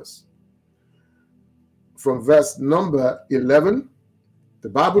 10 lepers. From verse number 11, the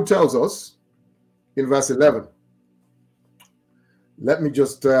Bible tells us in verse 11. Let me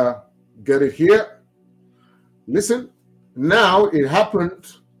just get it here. Listen. Now it happened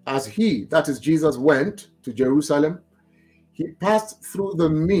as he, that is Jesus, went to Jerusalem. He passed through the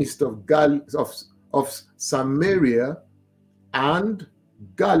midst of Samaria and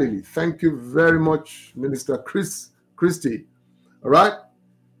Galilee. Thank you very much, Minister Christie. All right.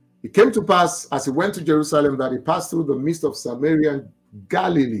 It came to pass as he went to Jerusalem that he passed through the midst of Samaria and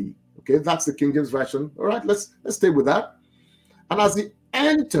Galilee. Okay, that's the King James Version. All right, let's stay with that. And as he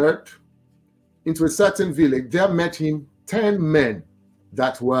entered into a certain village, there met him 10 men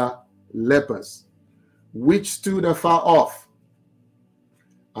that were lepers, which stood afar off.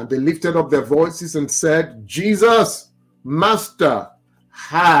 And they lifted up their voices and said, Jesus, Master,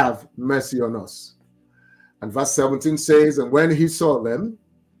 have mercy on us. And verse 17 says, and when he saw them,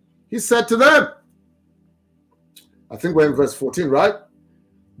 he said to them, I think we're in verse 14, right?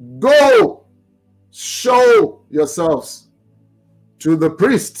 Go, show yourselves to the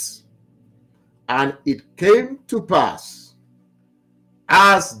priests. And it came to pass,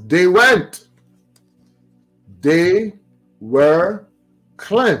 as they went, they were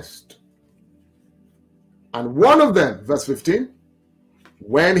cleansed. And one of them, verse 15,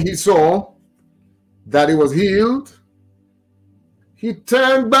 when he saw that he was healed, he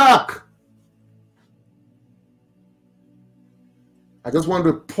turned back. I just want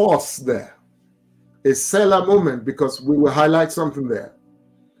to pause there. A Selah moment, because we will highlight something there.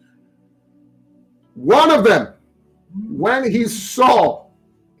 One of them, when he saw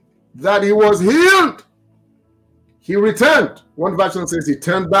that he was healed, he returned. One version says he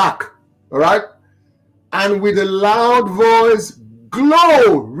turned back. All right? And with a loud voice,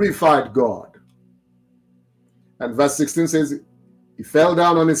 glorified God. And verse 16 says, he fell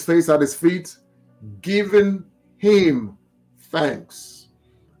down on his face at his feet, giving him thanks.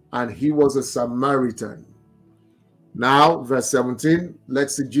 And he was a Samaritan. Now, verse 17,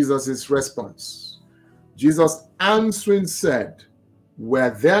 let's see Jesus' response. Jesus answering said,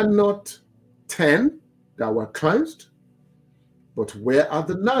 were there not 10 that were cleansed? But where are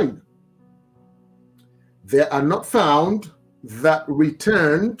the 9? There are not found that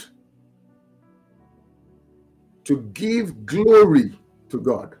returned to give glory to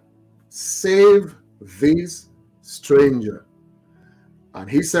God, save this stranger. And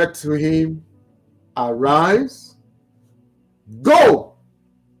he said to him, arise, go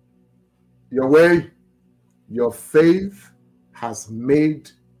your way, your faith has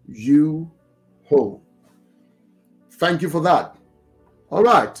made you whole. Thank you for that. All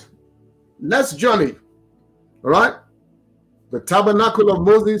right, let's journey. All right, the tabernacle of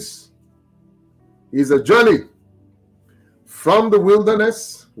Moses is a journey from the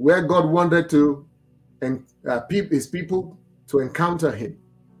wilderness where God wanted to his people to encounter him.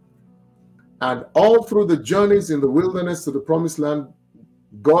 And all through the journeys in the wilderness to the promised land,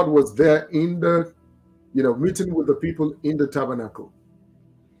 God was there in the, meeting with the people in the tabernacle.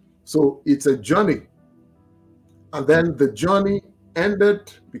 So it's a journey. And then the journey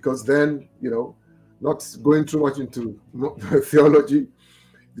ended because then, not going too much into theology,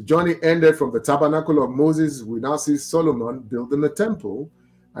 the journey ended from the tabernacle of Moses. We now see Solomon building the temple.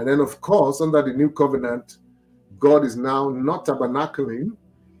 And then, of course, under the new covenant, God is now not tabernacling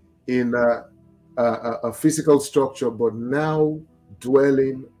in a physical structure, but now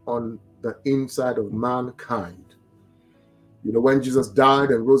dwelling on the inside of mankind. When Jesus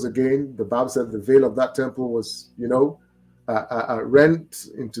died and rose again, the Bible said the veil of that temple was, rent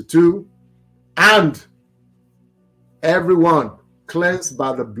into two, and everyone cleansed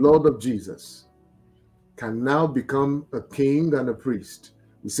by the blood of Jesus can now become a king and a priest.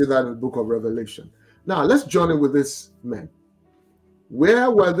 We see that in the book of Revelation. Now, let's join in with these men. Where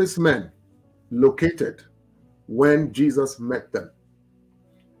were these men located when Jesus met them?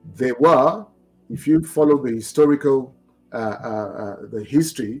 They were, if you follow the historical, the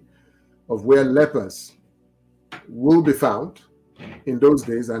history of where lepers will be found in those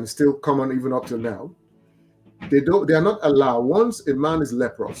days, and still common even up till now, they are not allowed. Once a man is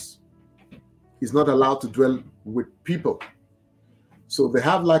leprous, he's not allowed to dwell with people. So they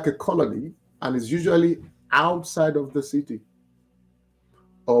have like a colony, and it's usually outside of the city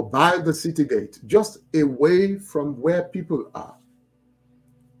or by the city gate, just away from where people are.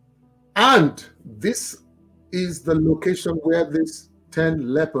 And this is the location where these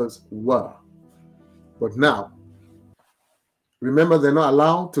 10 lepers were. But now, remember, they're not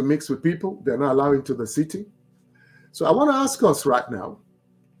allowed to mix with people. They're not allowed into the city. So I want to ask us right now,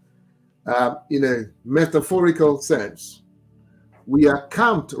 in a metaphorical sense, we are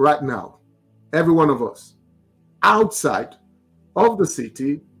camped right now, every one of us, outside of the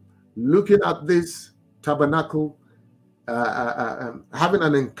city, looking at this tabernacle, having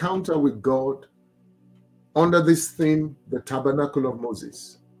an encounter with God under this theme, the tabernacle of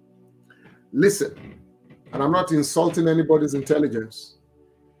Moses. Listen, and I'm not insulting anybody's intelligence.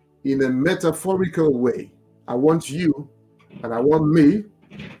 In a metaphorical way, I want you and I want me,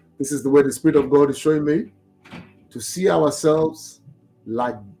 this is the way the Spirit of God is showing me, to see ourselves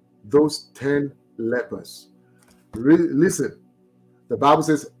like those 10 lepers. Listen, the Bible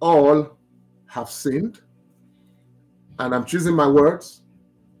says all have sinned, and I'm choosing my words,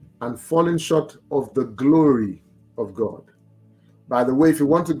 and falling short of the glory of God. By the way, if you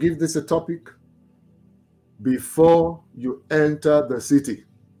want to give this a topic, before you enter the city,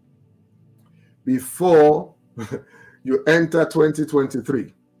 before you enter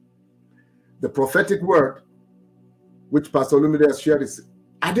 2023, the prophetic word which Pastor Olumide has shared is,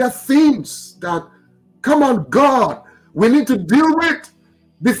 are there things that, come on, God, we need to deal with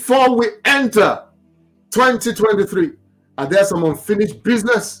before we enter 2023? Are there some unfinished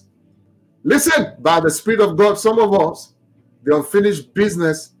business? Listen, by the Spirit of God, some of us, the unfinished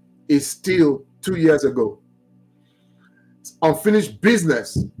business is still 2 years ago. Unfinished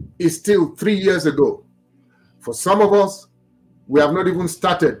business is still 3 years ago. For some of us, we have not even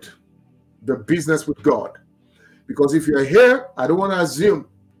started the business with God. Because if you're here, I don't want to assume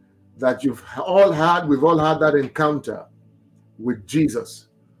that we've all had that encounter with Jesus,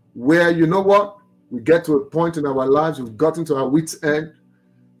 where, you know what, we get to a point in our lives, we've gotten to our wits' end,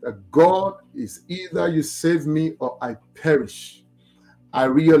 that God is either you save me or I perish. I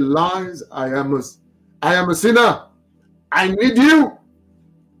realize I am a sinner. I need you.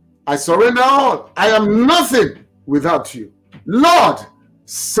 I surrender all. I am nothing without you. Lord,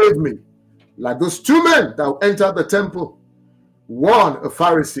 save me. Like those two men that entered the temple, one a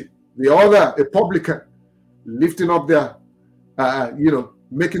Pharisee, the other a publican, lifting up their,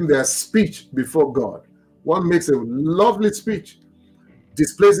 making their speech before God. One makes a lovely speech,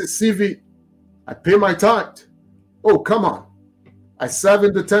 displays his CV. I pay my tithe. Oh, come on. I serve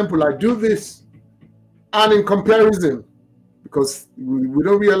in the temple. I do this. And in comparison, because we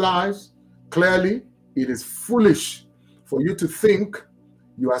don't realize clearly, it is foolish for you to think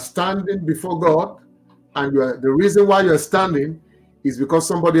you are standing before God, and the reason why you're standing is because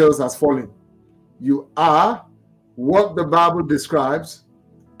somebody else has fallen. You are what the Bible describes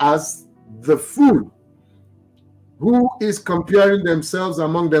as the fool who is comparing themselves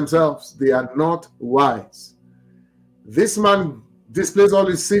among themselves. They are not wise. This man displays all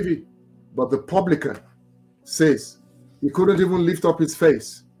his CV, but the publican says he couldn't even lift up his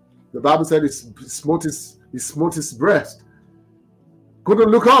face. The Bible said he smote his breast, couldn't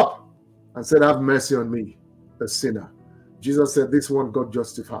look up, and said, have mercy on me, a sinner. Jesus said, this one got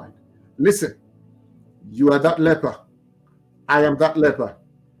justified. Listen, you are that leper. I am that leper.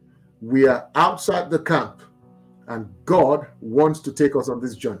 We are outside the camp, and God wants to take us on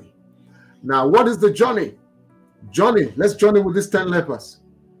this journey. Now, what is the journey? Let's journey with these 10 lepers.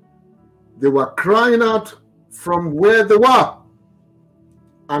 They were crying out from where they were,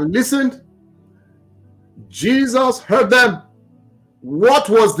 and listened. Jesus heard them. What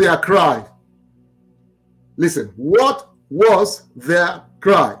was their cry? Listen, what was their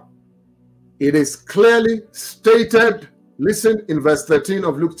cry? It is clearly stated. Listen in verse 13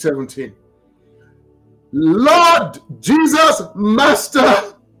 of Luke 17. Lord Jesus,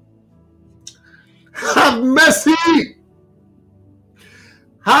 Master, have mercy.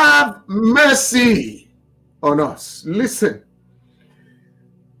 Have mercy on us. Listen,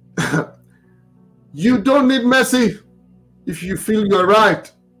 you don't need mercy if you feel you're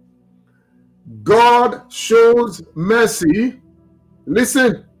right. God shows mercy,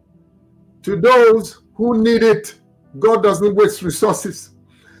 listen, to those who need it. God doesn't waste resources.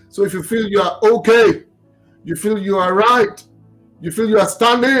 So if you feel you are okay, you feel you are right, you feel you are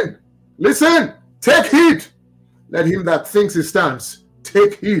standing, listen, take heed. Let him that thinks he stands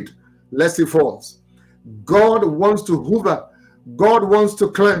take heed lest he falls. God wants to hoover. God wants to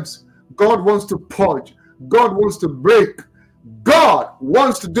cleanse. God wants to purge. God wants to break. God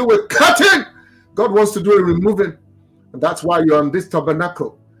wants to do a cutting. God wants to do a removing. And that's why you're on this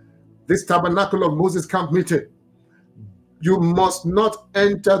tabernacle of Moses camp meeting. You must not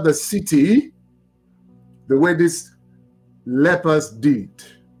enter the city the way these lepers did.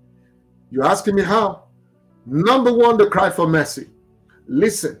 You're asking me how? Number one, the cry for mercy.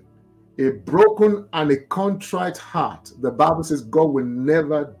 Listen, a broken and a contrite heart, the Bible says God will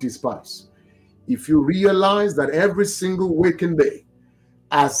never despise. If you realize that every single waking day,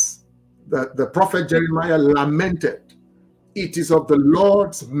 as the prophet Jeremiah lamented, it is of the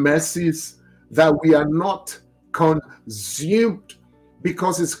Lord's mercies that we are not consumed,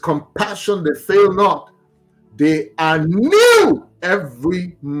 because his compassion, they fail not. They are new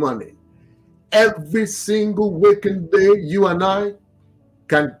every morning. Every single waking day, you and I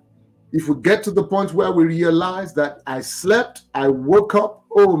can, if we get to the point where we realize that I slept, I woke up,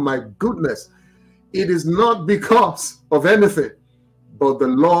 oh my goodness, it is not because of anything, but the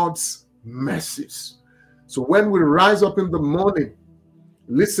Lord's mercies. So when we rise up in the morning,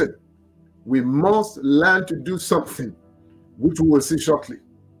 listen, we must learn to do something, which we will see shortly.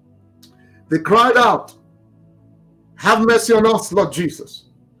 They cried out, have mercy on us, Lord Jesus.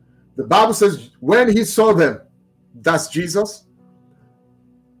 The Bible says when he saw them, that's Jesus.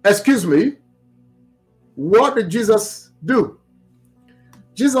 Excuse me, what did Jesus do?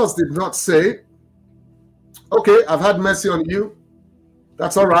 Jesus did not say, okay, I've had mercy on you.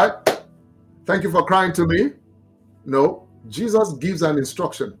 That's all right. Thank you for crying to me. No, Jesus gives an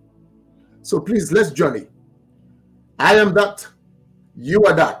instruction. So please, let's journey. I am that, you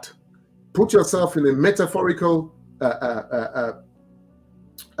are that. Put yourself in a metaphorical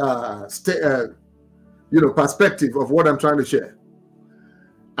perspective of what I'm trying to share.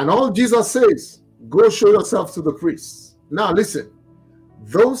 And all Jesus says, go show yourself to the priests. Now listen,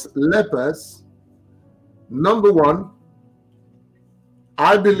 those lepers, number one,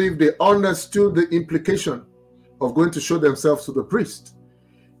 I believe they understood the implication of going to show themselves to the priest,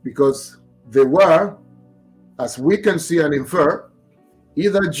 because they were, as we can see and infer,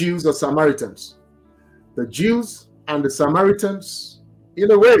 either Jews or Samaritans. The Jews and the Samaritans,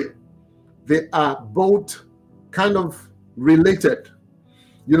 in a way, they are both kind of related.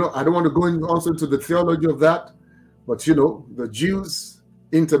 I don't want to go into the theology of that, but the Jews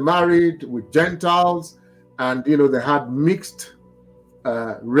intermarried with Gentiles, and they had mixed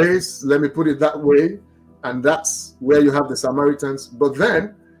race, let me put it that way, and that's where you have the Samaritans. But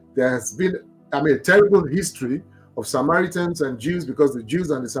then there has been, a terrible history of Samaritans and Jews, because the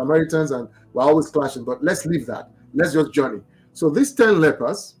Jews and the Samaritans were always clashing. But let's leave that. Let's just journey. So these 10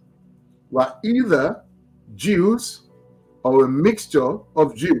 lepers were either Jews or a mixture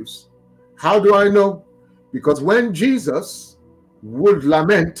of Jews. How do I know? Because when Jesus would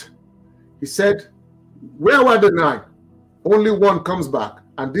lament, he said, where were the 9? Only one comes back,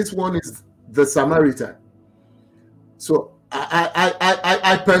 and this one is the Samaritan. So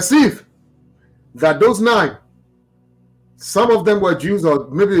I perceive that those 9, some of them were Jews, or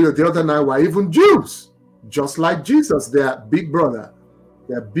maybe the other 9 were even Jews, just like Jesus, their big brother,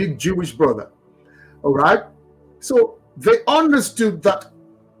 their big Jewish brother. All right? So they understood that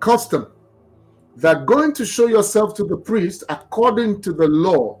custom, that going to show yourself to the priest according to the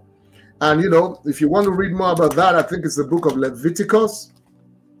law. And, if you want to read more about that, I think it's the book of Leviticus,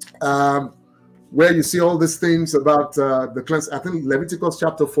 where you see all these things about the cleanse. I think Leviticus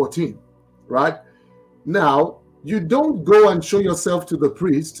chapter 14, right? Now, you don't go and show yourself to the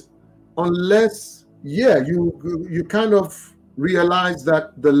priest unless, you kind of realize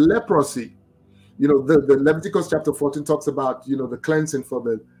that the leprosy, the Leviticus chapter 14 talks about, the cleansing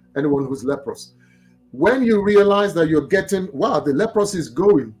for anyone who's leprous. When you realize that you're getting, the leprosy is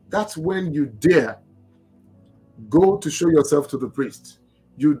going, that's when you dare go to show yourself to the priest.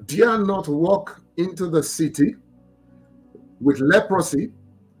 You dare not walk into the city with leprosy,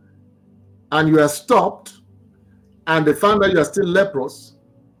 and you are stopped, and they find out you are still leprous,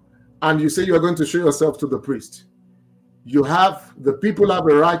 and you say you are going to show yourself to the priest. The people have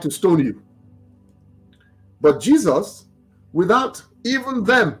a right to stone you. But Jesus, without even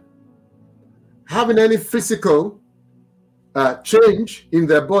them having any physical change in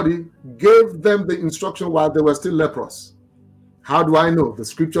their body, gave them the instruction while they were still leprous. How do I know? The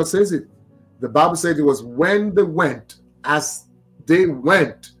scripture says it. The Bible said it was when they went, as they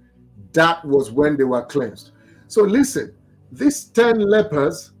went, that was when they were cleansed. So listen, these 10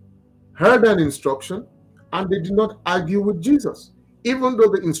 lepers heard an instruction and they did not argue with Jesus, even though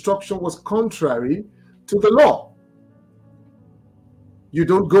the instruction was contrary to the law. You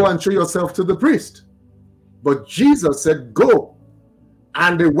don't go and show yourself to the priest. But Jesus said, go.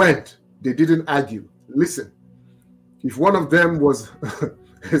 And they went. They didn't argue. Listen, if one of them was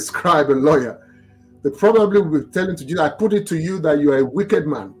a scribe, a lawyer, they probably would be telling to Jesus, I put it to you that you are a wicked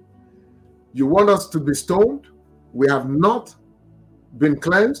man. You want us to be stoned? We have not been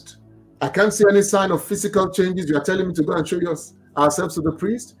cleansed. I can't see any sign of physical changes. You are telling me to go and show ourselves to the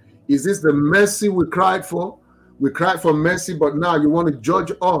priest? Is this the mercy we cried for? We cried for mercy, but now you want to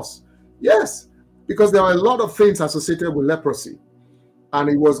judge us? Yes, because there are a lot of things associated with leprosy. And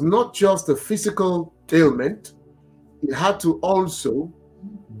it was not just a physical ailment. It had to also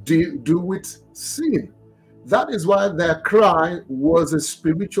do with sin. That is why their cry was a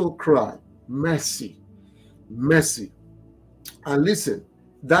spiritual cry. Mercy. Mercy. And listen,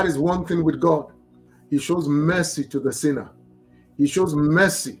 that is one thing with God. He shows mercy to the sinner. He shows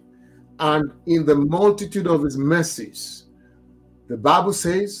mercy. And in the multitude of his mercies, the Bible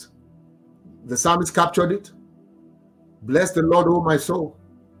says, the psalmist captured it. Bless the Lord, O my soul.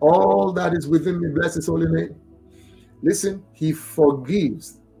 All that is within me, bless his holy name. Listen, he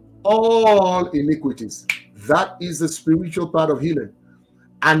forgives all iniquities. That is the spiritual part of healing.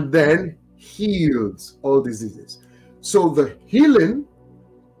 And then heals all diseases. So the healing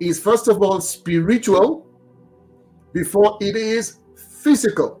is first of all spiritual before it is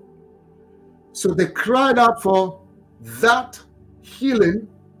physical. So they cried out for that healing,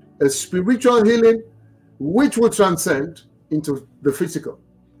 a spiritual healing, which will transcend into the physical.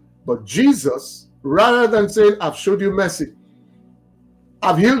 But Jesus, rather than saying, I've showed you mercy,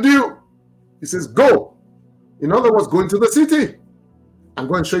 I've healed you, he says, go. In other words, go into the city and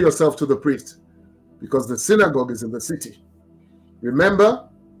go and show yourself to the priest, because the synagogue is in the city. Remember,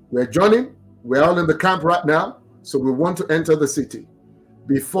 we're joining, we're all in the camp right now, so we want to enter the city.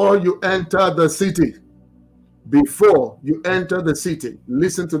 Before you enter the city,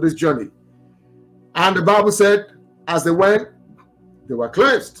 listen to this journey. And the Bible said, as they went, they were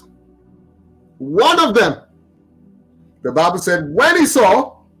cleansed. One of them, the Bible said, when he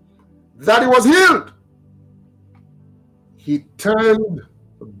saw that he was healed, he turned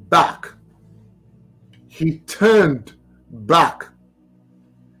back. He turned back.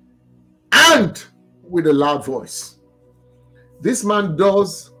 And with a loud voice. This man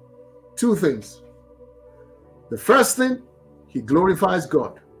does two things. The first thing, he glorifies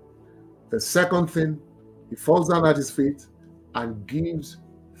God. The second thing, he falls down at his feet and gives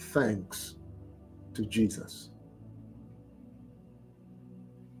thanks to Jesus.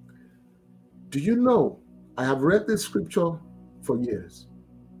 Do you know, I have read this scripture for years.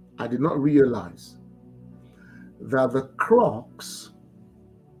 I did not realize that the crux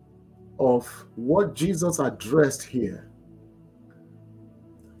of what Jesus addressed here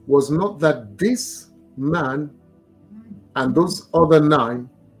was not that this man and those other 9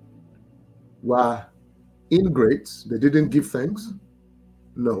 were ingrates, they didn't give thanks.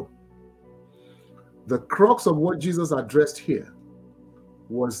 No. The crux of what Jesus addressed here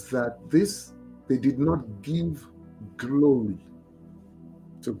was that they did not give glory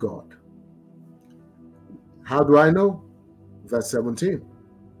to God. How do I know? Verse 17.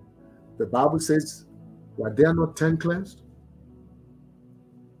 The Bible says, were there not 10 cleansed?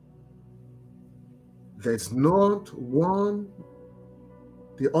 There's not one.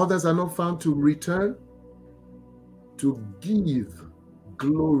 The others are not found to return to give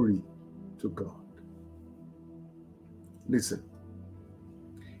glory to God. Listen,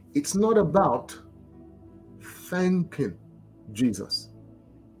 it's not about thanking Jesus.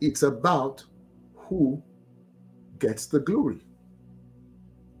 It's about who gets the glory.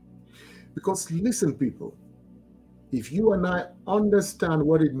 Because listen, people, if you and I understand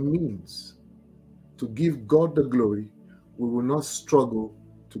what it means to give God the glory, we will not struggle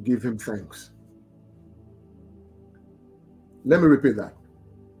to give him thanks. Let me repeat that.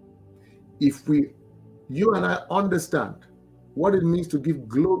 If you and I understand what it means to give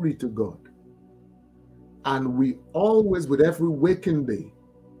glory to God, and we always, with every waking day,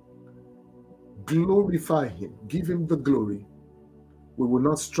 glorify him, give him the glory, we will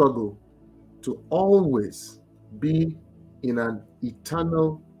not struggle to always be in an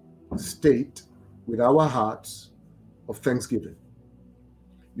eternal state with our hearts of thanksgiving.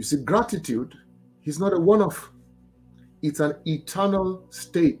 You see, gratitude is not a one-off. It's an eternal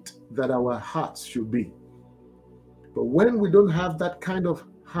state that our hearts should be. But when we don't have that kind of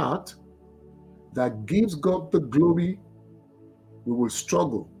heart, that gives God the glory, we will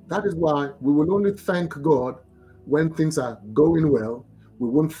struggle. That is why we will only thank God when things are going well. We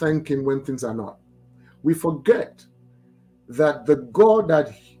won't thank Him when things are not. We forget that the God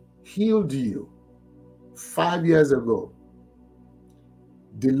that healed you 5 years ago,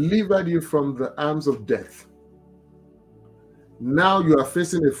 delivered you from the arms of death. Now you are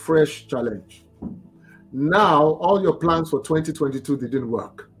facing a fresh challenge. Now all your plans for 2022 didn't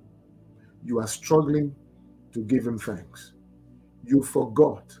work. You are struggling to give Him thanks. You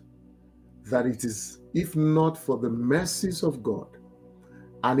forgot that it is, if not for the mercies of God,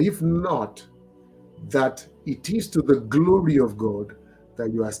 and if not that it is to the glory of God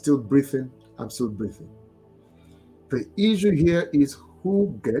that you are still breathing, I'm still breathing. The issue here is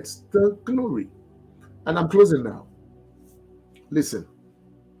who gets the glory. And I'm closing now. Listen.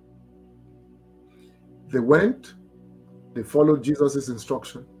 They went, they followed Jesus'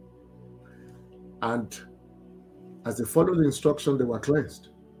 instruction, and as they followed the instruction, they were cleansed.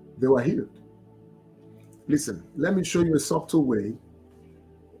 They were healed. Listen, let me show you a subtle way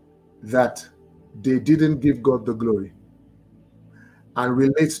that they didn't give God the glory and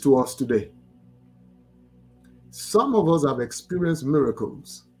relates to us today. Some of us have experienced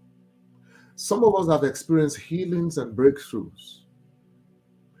miracles. Some of us have experienced healings and breakthroughs.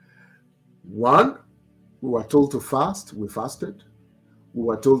 One, we were told to fast, we fasted. We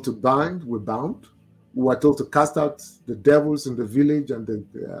were told to bind, we bound. We were told to cast out the devils in the village and the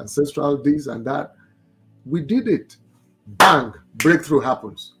ancestral this and that. We did it. Bang, breakthrough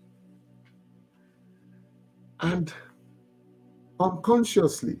happens. And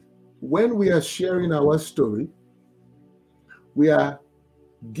unconsciously, when we are sharing our story, we are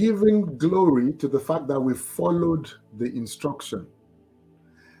giving glory to the fact that we followed the instruction.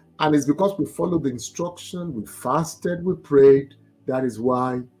 And it's because we followed the instruction, we fasted, we prayed, that is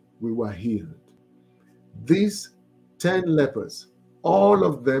why we were healed. These 10 lepers, all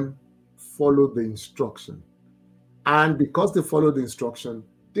of them followed the instruction. And because they followed the instruction,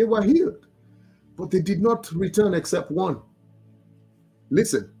 they were healed. But they did not return except one.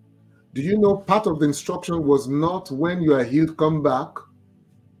 Listen, do you know part of the instruction was not when you are healed, come back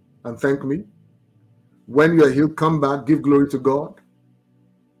and thank me? When you are healed, come back, give glory to God.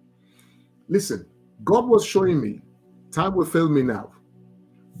 Listen, God was showing me, time will fail me now,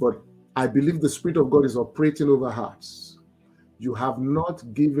 but I believe the Spirit of God is operating over hearts. You have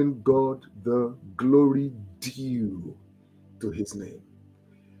not given God the glory due to His name.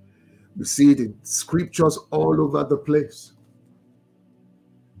 You see it in scriptures all over the place.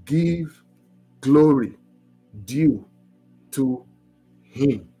 Give glory due to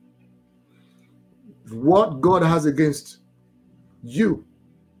Him. What God has against you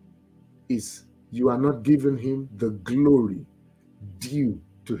is you are not giving Him the glory due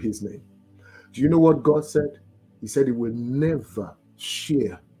to His name. Do you know what God said? He said He will never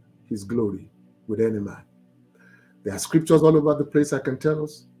share His glory with any man. There are scriptures all over the place I can tell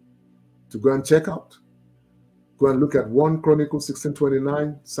us to go and check out. Go and look at 1 Chronicles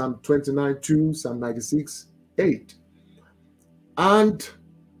 16:29, Psalm 29:2, Psalm 96:8. And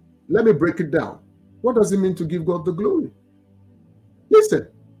let me break it down. What does it mean to give God the glory? Listen,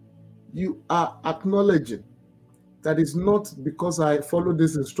 you are acknowledging that it's not because I followed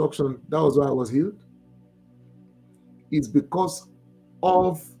this instruction, that was why I was healed. It's because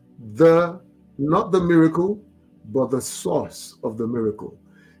of not the miracle, but the source of the miracle.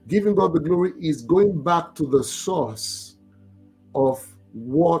 Giving God the glory is going back to the source of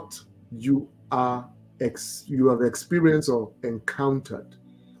what you have experienced or encountered.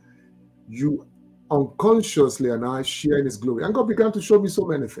 You unconsciously and I share in His glory. And God began to show me so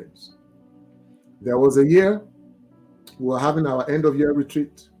many things. There was a year, we were having our end of year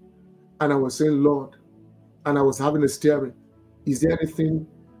retreat, and I was saying, Lord, and I was having a steering. Is there anything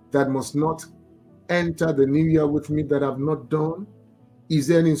that must not enter the new year with me that I've not done? Is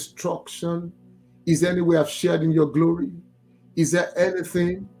there any instruction? Is there any way I've shared in your glory? Is there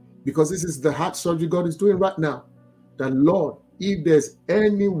anything? Because this is the heart surgery God is doing right now. That, Lord, if there's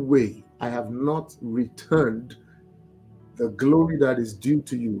any way I have not returned the glory that is due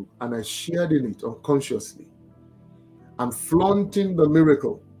to you, and I shared in it unconsciously, I'm flaunting the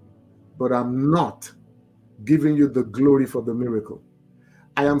miracle, but I'm not giving you the glory for the miracle.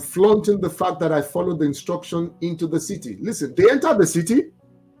 I am flaunting the fact that I followed the instruction into the city. Listen, they entered the city.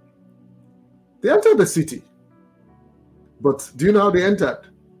 They entered the city. But do you know how they entered?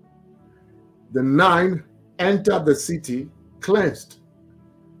 The 9 entered the city cleansed.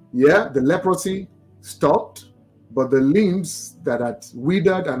 Yeah, the leprosy stopped, but the limbs that had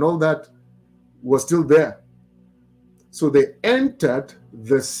withered and all that was still there. So they entered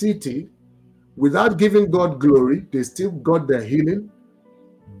the city Without giving God glory, they still got their healing,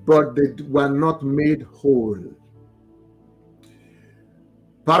 but they were not made whole.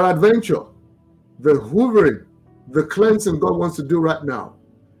 Peradventure, the hoovering, the cleansing God wants to do right now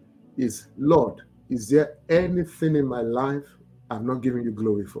is, Lord, is there anything in my life I'm not giving you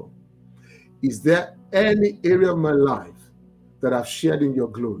glory for? Is there any area of my life that I've shared in your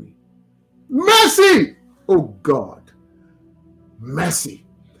glory? Mercy! Oh God, mercy.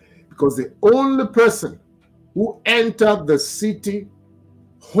 Because the only person who entered the city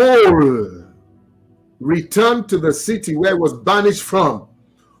whole, returned to the city where it was banished from,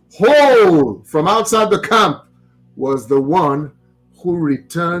 whole from outside the camp, was the one who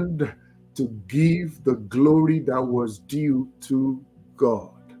returned to give the glory that was due to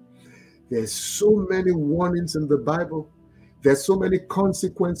God. There's so many warnings in the Bible. There's so many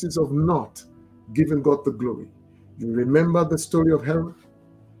consequences of not giving God the glory. You remember the story of Herod?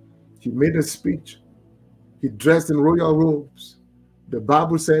 He made a speech. He dressed in royal robes. The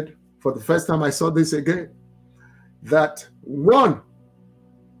Bible said, for the first time I saw this again, that one,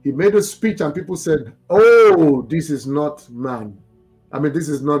 he made a speech and people said, oh, this is not man. I mean, this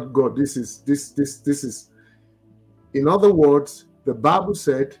is not God. This is. In other words, the Bible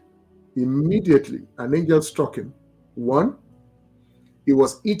said immediately an angel struck him. One, he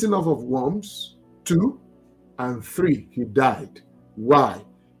was eaten off of worms. Two, and three, he died. Why?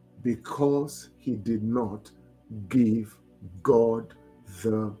 Because he did not give God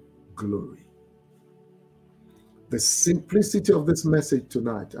the glory. The simplicity of this message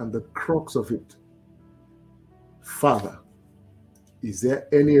tonight and the crux of it. Father, is there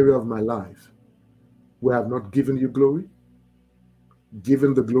any area of my life where I've not given you glory?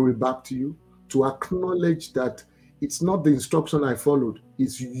 Given the glory back to you? To acknowledge that it's not the instruction I followed,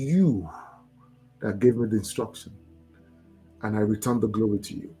 it's you that gave me the instruction. And I return the glory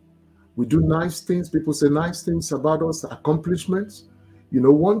to you. We do nice things. People say nice things about us, accomplishments.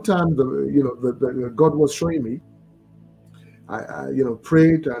 One time, God was showing me. I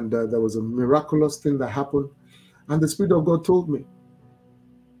prayed, and there was a miraculous thing that happened, and the Spirit of God told me,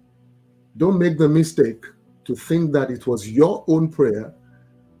 don't make the mistake to think that it was your own prayer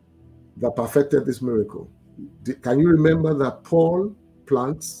that perfected this miracle. Can you remember that Paul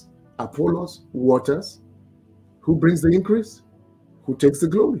plants, Apollos waters? Who brings the increase? Who takes the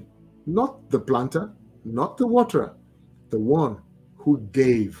glory? Not the planter, not the waterer, the one who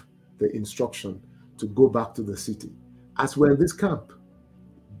gave the instruction to go back to the city. As we're in this camp,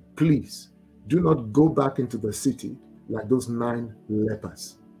 please do not go back into the city like those 9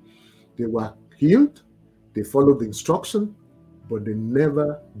 lepers. They were healed, they followed the instruction, but they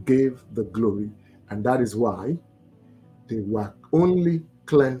never gave the glory. And that is why they were only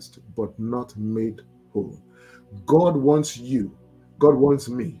cleansed but not made whole. God wants you, God wants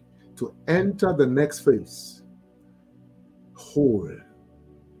me to enter the next phase whole,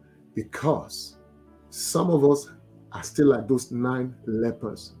 because some of us are still like those 9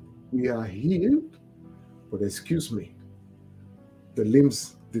 lepers. We are healed, but excuse me, the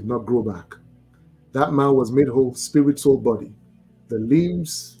limbs did not grow back. That man was made whole, spirit, soul, body. The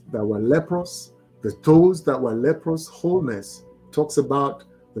limbs that were leprous, the toes that were leprous, wholeness talks about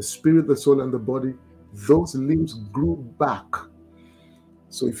the spirit, the soul, and the body. Those limbs grew back.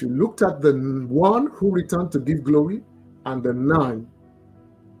 So if you looked at the one who returned to give glory and the 9,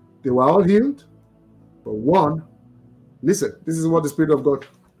 they were all healed, but one, listen, this is what the Spirit of God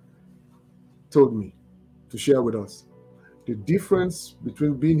told me to share with us. The difference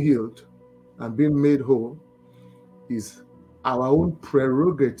between being healed and being made whole is our own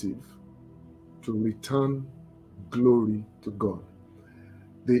prerogative to return glory to God.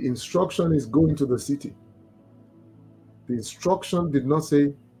 The instruction is go into the city. The instruction did not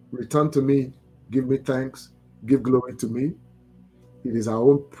say, return to me, give me thanks, give glory to me. It is our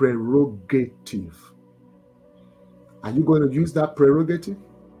own prerogative. Are you going to use that prerogative?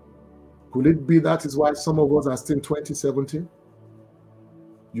 Could it be that is why some of us are still in 2017?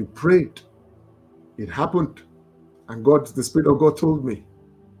 You prayed, it happened, and God, the Spirit of God told me,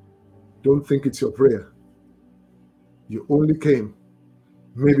 don't think it's your prayer. You only came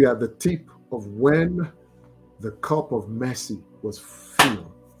maybe at the tip of when the cup of mercy was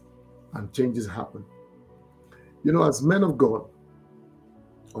filled and changes happened. As men of God,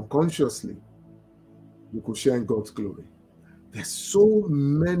 unconsciously, we could share in God's glory. There's so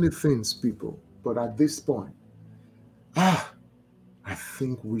many things, people, but at this point, I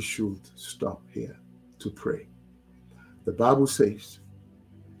think we should stop here to pray. The Bible says,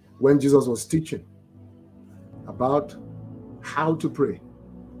 when Jesus was teaching about how to pray,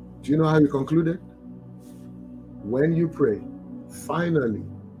 do you know how he concluded? When you pray, finally,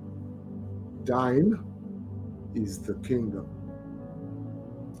 Thine is the kingdom,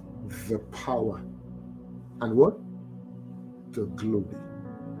 the power, and what? The glory.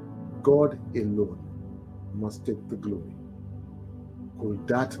 God alone must take the glory. Could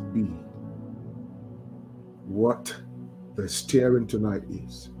that be what the steering tonight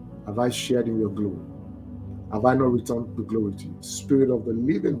is? Have I shared in your glory? Have I not returned the glory to you? Spirit of the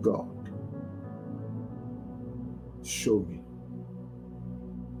living God, show me.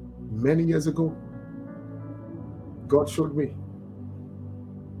 Many years ago, God showed me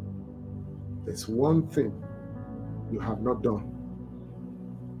there's one thing you have not done.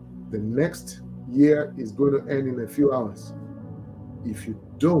 The next year is going to end in a few hours. If you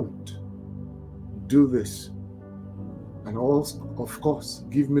don't do this, and also, of course,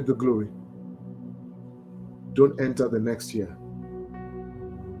 give me the glory, don't enter the next year.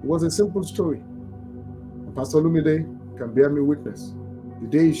 It was a simple story. And Pastor Lumide can bear me witness. The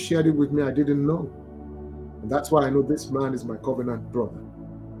day he shared it with me, I didn't know. And that's why I know this man is my covenant brother.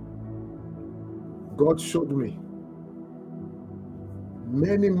 God showed me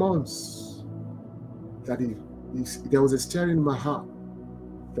many months that there was a stirring in my heart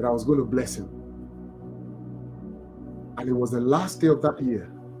that I was going to bless him. And it was the last day of that year.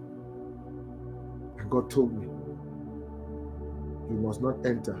 And God told me, you must not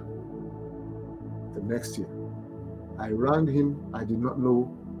enter the next year. I rang him. I did not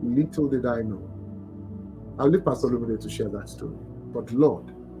know. Little did I know. I'll leave Pastor Lumide to share that story. But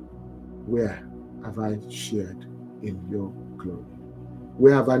Lord, where have I shared in your glory?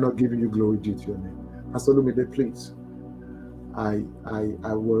 Where have I not given you glory due to your name? Pastor Lumide, please. I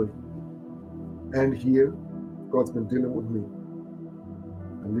will end here. God's been dealing with me.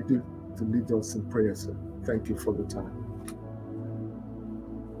 I need you to lead us in prayer, sir. Thank you for the time.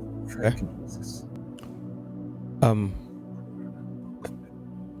 Thank you, Jesus.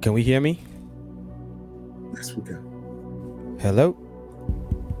 Can we hear me? Yes, we can. Hello?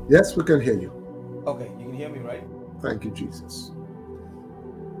 Yes, we can hear you. Okay, you can hear me, right? Thank you, Jesus.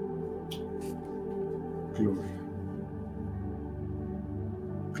 Glory.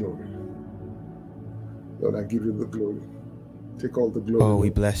 Glory. Lord, I give you the glory. Take all the glory. Oh, we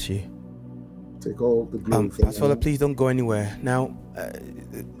bless you. Take all the glory. Pastor Fowler, please don't go anywhere. Now,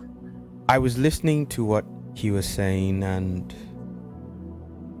 I was listening to what he was saying, and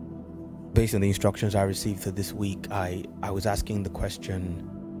based on the instructions I received for this week, I was asking the question,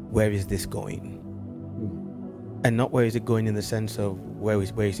 where is this going? And not where is it going in the sense of where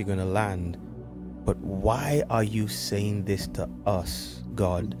is it going to land, but why are you saying this to us,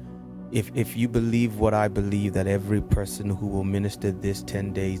 God? If you believe what I believe, that every person who will minister this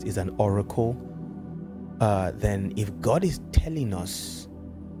 10 days is an oracle, then if God is telling us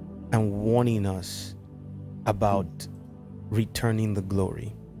and warning us about returning the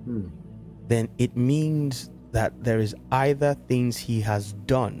glory, then it means that there is either things he has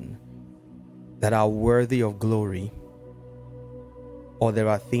done that are worthy of glory, or there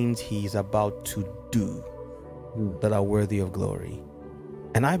are things he's about to do that are worthy of glory.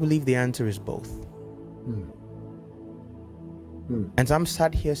 And I believe the answer is both. And so I'm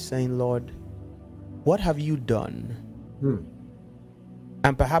sat here saying, Lord, what have you done?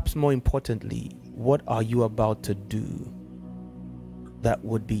 And perhaps more importantly, what are you about to do that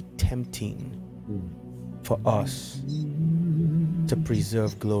would be tempting for us to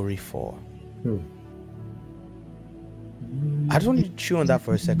preserve glory for? I just want you to chew on that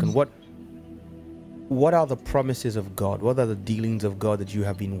for a second. What are the promises of God? What are the dealings of God that you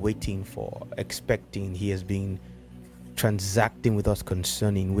have been waiting for, expecting? He has been transacting with us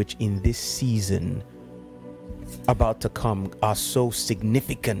concerning, which in this season about to come are so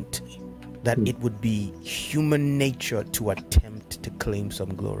significant that it would be human nature to attempt to claim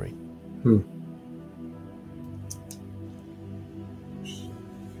some glory.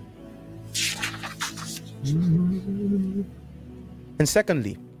 And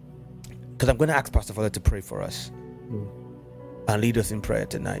secondly, because I'm going to ask Pastor Fowler to pray for us and lead us in prayer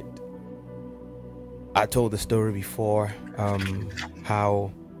tonight. I told the story before,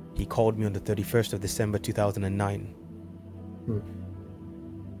 how he called me on the 31st of December 2009.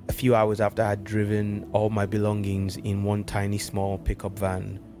 A few hours after I had driven all my belongings in one tiny small pickup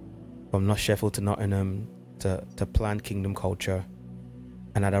van from North Sheffield to Nottingham to plant Kingdom Culture,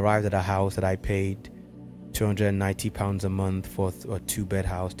 and I'd arrived at a house that I paid £290 a month for a 2-bed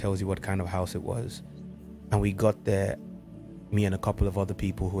house. Tells you what kind of house it was. And we got there, me and a couple of other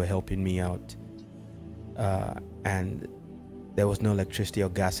people who were helping me out, and there was no electricity or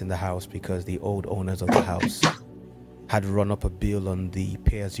gas in the house because the old owners of the house had run up a bill on the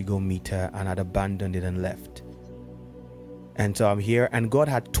pay-as-you-go meter and had abandoned it and left. And so I'm here, and God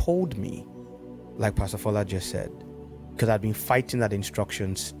had told me like Pastor Fola just said, because I'd been fighting that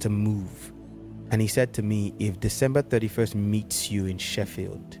instructions to move. And he said to me, if December 31st meets you in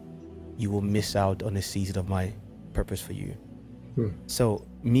Sheffield, you will miss out on a season of my purpose for you. So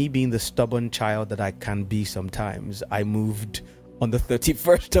me being the stubborn child that I can be sometimes, I moved on the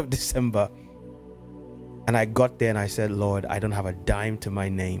 31st of December. And I got there and I said, Lord, I don't have a dime to my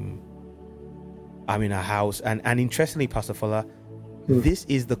name. I'm in a house. And interestingly, Pastor Fola, this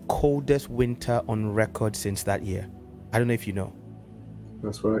is the coldest winter on record since that year. I don't know if you know.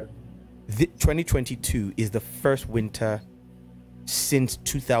 That's right. 2022 is the first winter since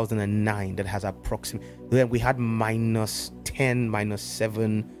 2009 that has approximately, then we had minus 10, minus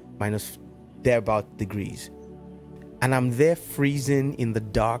 7, minus thereabout degrees. And I'm there freezing in the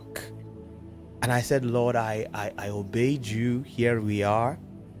dark. And I said, Lord, I obeyed you. Here we are.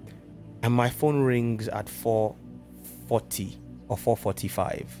 And my phone rings at 4:40 or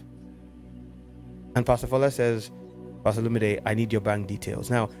 4:45. And Pastor Fola says, Pastor Lumide, I need your bank details.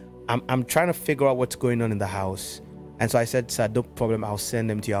 Now, I'm trying to figure out what's going on in the house. And so I said, sir, no problem. I'll send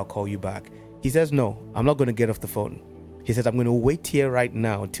them to you. I'll call you back. He says, no, I'm not going to get off the phone. He says, I'm going to wait here right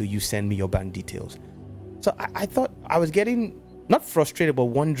now until you send me your bank details. So I thought I was getting, not frustrated, but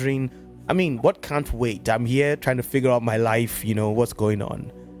wondering, I mean, what can't wait? I'm here trying to figure out my life, what's going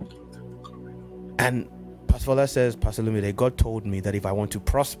on. And Pastor Fola says, Pastor Lumide, God told me that if I want to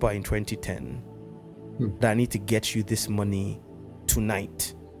prosper in 2010, that I need to get you this money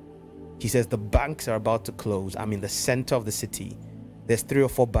tonight. He says, the banks are about to close. I'm in the center of the city. There's 3 or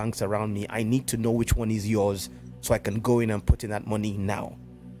 4 banks around me. I need to know which one is yours so I can go in and put in that money now.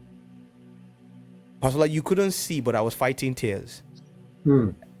 Pastor, you couldn't see, but I was fighting tears.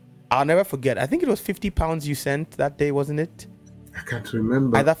 I'll never forget. I think it was 50 pounds you sent that day, wasn't it? I can't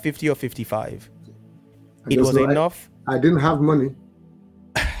remember. Either 50 or 55. It was enough. I didn't have money.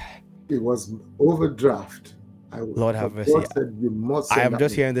 It was overdraft. Lord have mercy. Said you must I am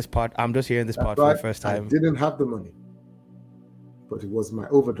just hearing this part. I'm just hearing this part for the first time. I didn't have the money, but it was my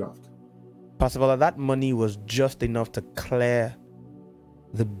overdraft. Pastor Fola, that money was just enough to clear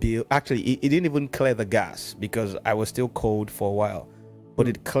the bill. Actually, it didn't even clear the gas because I was still cold for a while, but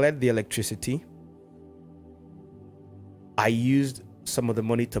it cleared the electricity. I used some of the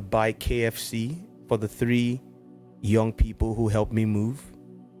money to buy KFC for the 3 young people who helped me move.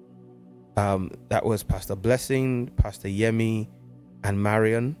 That was Pastor Blessing, Pastor Yemi, and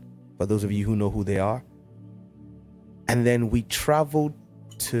Marion, for those of you who know who they are. And then we traveled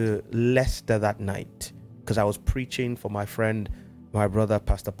to Leicester that night because I was preaching for my friend, my brother,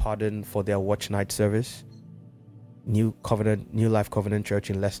 Pastor Pardon, for their watch night service. New Life Covenant Church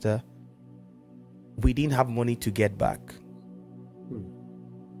in Leicester. We didn't have money to get back.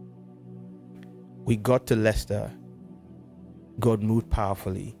 We got to Leicester. God moved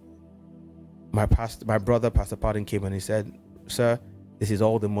powerfully. My brother, Pastor Pardon, came and he said, sir, this is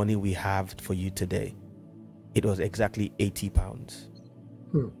all the money we have for you today. It was exactly 80 pounds.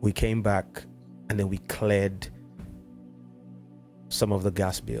 We came back and then we cleared some of the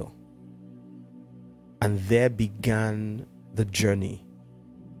gas bill. And there began the journey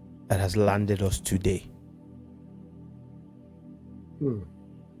that has landed us today.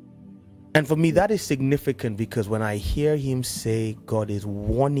 And for me, that is significant because when I hear him say God is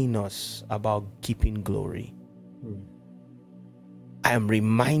warning us about keeping glory, I am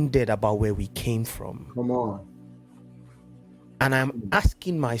reminded about where we came from. Come on. And I'm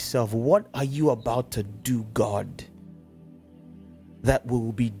asking myself, what are you about to do, God, that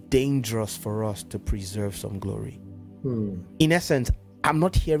will be dangerous for us to preserve some glory? In essence, I'm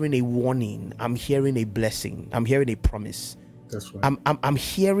not hearing a warning. I'm hearing a blessing. I'm hearing a promise. That's right. I'm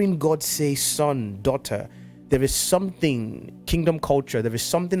hearing God say, son, daughter, there is something, kingdom culture, there is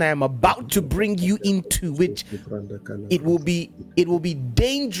something I am about to bring you into, which it will be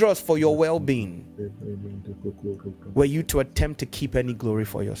dangerous for your well-being were you to attempt to keep any glory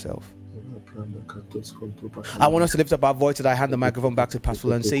for yourself. I want us to lift up our voice as I hand the microphone back to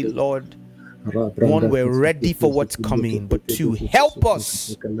Pastor and say, Lord, 1, we're ready for what's coming, but 2, help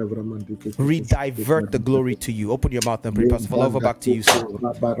us redivert the glory to you. Open your mouth and pray. Pastor, over back to you, sir. You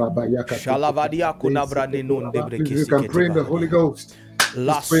can pray in the Holy Ghost.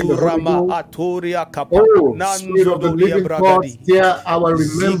 La surama atoria kapa Spirit of the living God, hear our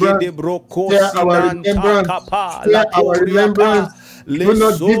remembrance, hear our remembrance, hear our remembrance. Do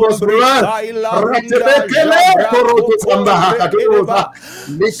not give us wrath. Our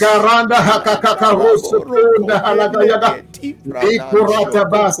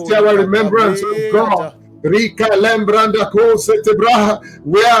remembrance of God. Rika Lembranda Kosetebra.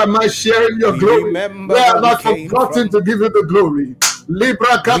 Where am I sharing your glory? Where am I forgotten to give you the glory?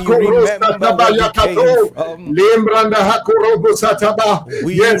 Libra We remember where we came from.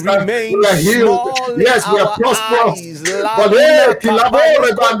 We Yes, remain we are healed. small in Yes, we are our prosperous. eyes.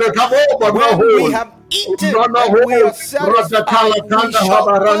 When we have eaten and we are satisfied, we shall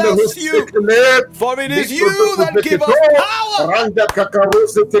bless you. For it is you that give us power.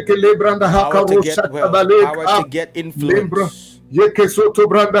 Power to get wealth, power to get influence,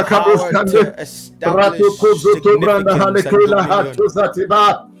 power to establish significance and dominion.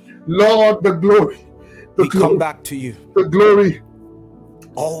 Lord, the glory. We come back to you. The glory.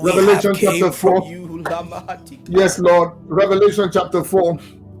 All we Revelation have came chapter 4. from you. Yes, Lord. Revelation chapter 4.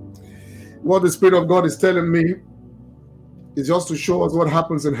 What the Spirit of God is telling me is just to show us what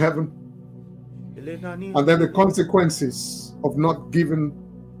happens in heaven, and then the consequences of not giving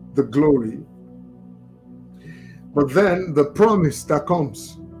the glory, but then the promise that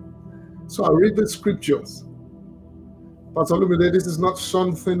comes. So I read the scriptures. Pastor Lumide, this is not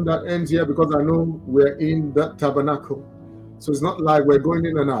something that ends here, because I know we're in that tabernacle. So it's not like we're going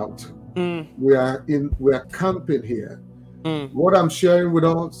in and out. We are camping here. What I'm sharing with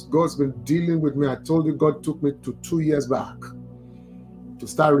us, God's been dealing with me. I told you God took me to 2 years back to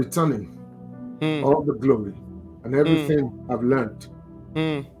start returning all the glory and everything I've learned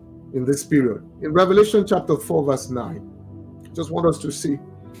in this period. In Revelation chapter 4, verse 9, I just want us to see,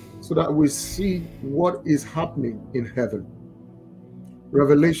 so that we see what is happening in heaven.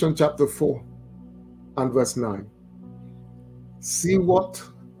 Revelation chapter 4 and verse 9. See what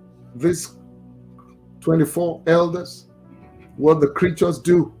these 24 elders, what the creatures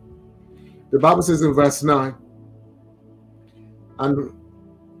do. The Bible says in verse 9,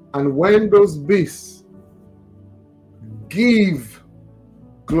 and when those beasts give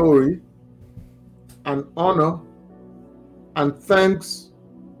glory and honor and thanks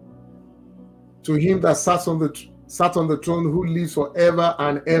to him that sat on the throne, who lives forever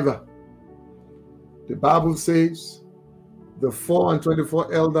and ever. The Bible says the 4 and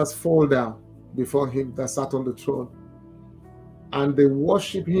 24 elders fall down before him that sat on the throne, and they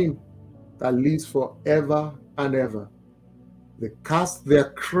worship him that lives forever and ever. They cast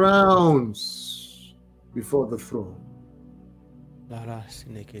their crowns before the throne.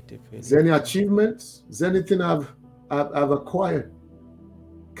 Is there any achievements? Is there anything I've acquired?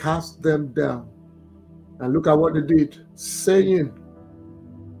 Cast them down. And look at what they did, saying,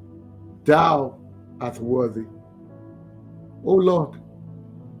 Thou art worthy, O Lord,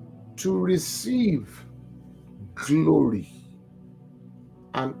 to receive glory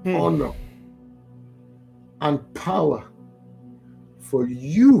and honor and power, for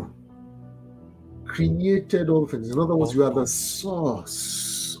you created all things. In other words, you are the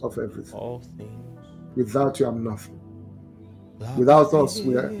source of everything. All things. Without you, I'm nothing. Without us,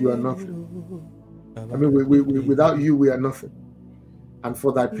 you are nothing. I mean, without you, we are nothing. And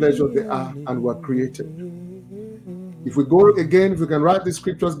for thy pleasure they are and were created. If we go again, if we can write these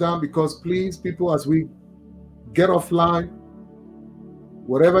scriptures down, because please, people, as we get offline,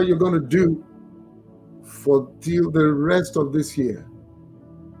 whatever you're going to do for till the rest of this year,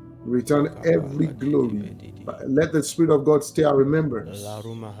 return every glory. Let the Spirit of God stay our remembrance.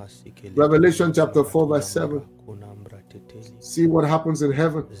 Revelation chapter 4 verse 7. See what happens in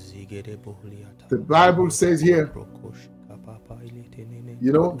heaven. The Bible says here,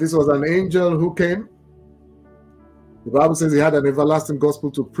 you know, this was an angel who came. The Bible says he had an everlasting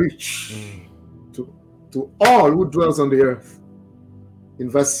gospel to preach to all who dwells on the earth. In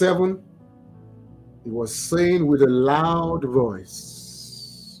verse 7, he was saying with a loud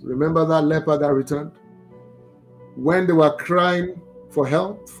voice. Remember that leper that returned? When they were crying for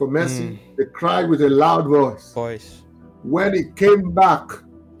help, for mercy, they cried with a loud voice. When he came back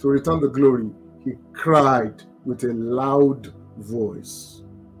to return the glory, he cried with a loud voice.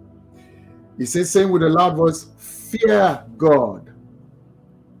 He says, saying with a loud voice, fear God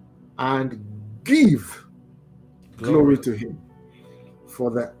and give glory to him,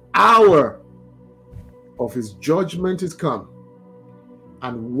 for the hour of his judgment is come,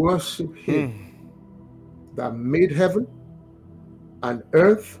 and worship him that made heaven and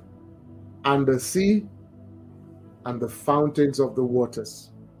earth and the sea and the fountains of the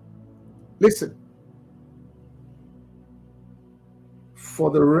waters. Listen,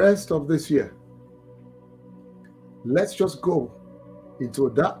 for the rest of this year, let's just go into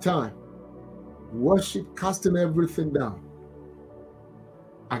that time, worship, casting everything down,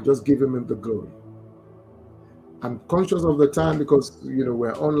 and just give him the glory. I'm conscious of the time because, you know,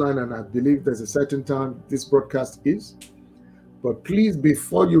 we're online and I believe there's a certain time this broadcast is. But please,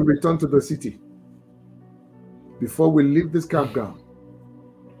 before you return to the city, before we leave this campground,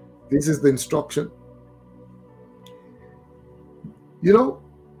 this is the instruction. You know,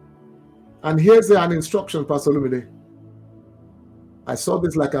 and here's an instruction, Pastor Lumide. I saw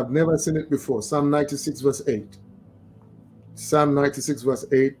this like I've never seen it before. Psalm 96 verse 8. Psalm 96 verse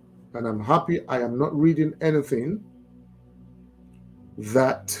 8. And I'm happy I am not reading anything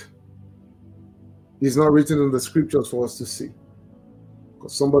that is not written in the scriptures for us to see.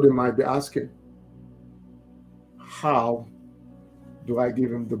 Because somebody might be asking, how do I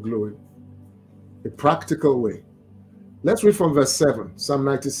give him the glory? A practical way. Let's read from verse 7, Psalm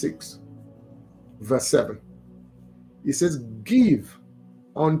 96, verse 7. It says, give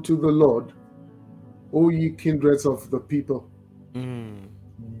unto the Lord, O ye kindreds of the people.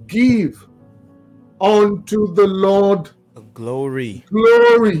 Give unto the Lord glory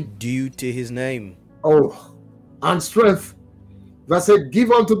due to his name. Oh, and strength. That said,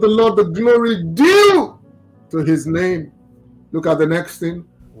 give unto the Lord the glory due to his name. Look at the next thing.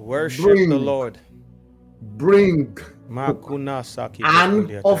 Worship the Lord. Bring an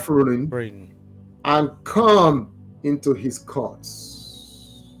offering and come into his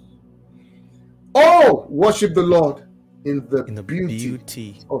courts. Oh, worship the Lord in the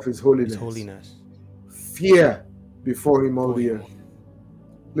beauty of his holiness. Fear before him all the earth.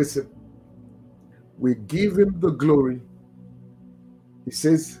 Listen, we give him the glory. He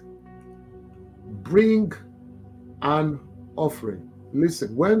says, bring an offering.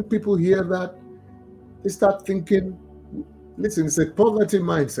 Listen, when people hear that, they start thinking, listen, it's a poverty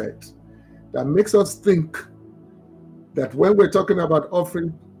mindset that makes us think that when we're talking about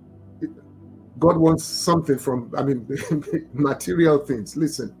offering, God wants something from, material things.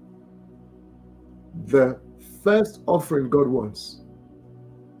 Listen, the first offering God wants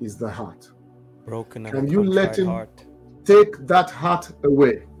is the heart. Broken and can you let him heart. Take that heart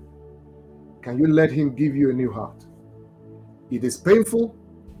away? Can you let him give you a new heart? It is painful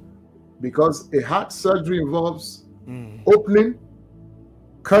because a heart surgery involves opening,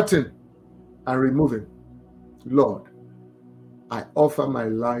 cutting, and removing. Lord, I offer my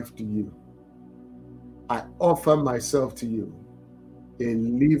life to you. I offer myself to you, a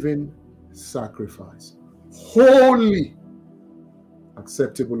living sacrifice, wholly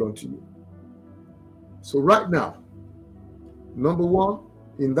acceptable unto you. So right now, number one,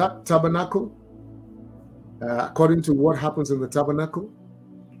 in that tabernacle, according to what happens in the tabernacle,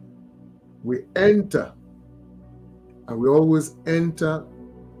 we enter, and we always enter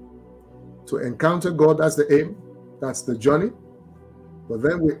to encounter God. That's the aim, that's the journey. But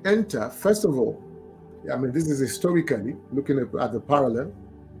then we enter, first of all, this is historically, looking at the parallel,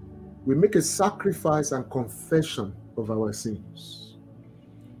 we make a sacrifice and confession of our sins.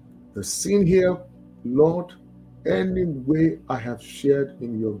 The sin here, Lord, any way I have shared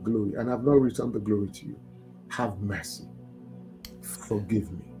in your glory and have not returned the glory to you, have mercy.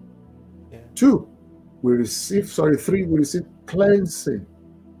 Forgive me. Yeah. 3, we receive cleansing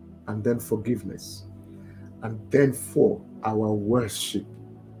and then forgiveness. And then 4, our worship.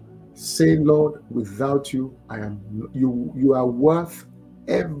 Say, Lord, without you, you are worth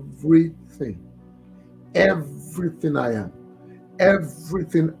everything. Everything I am.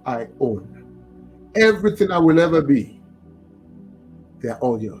 Everything I own. Everything I will ever be. They are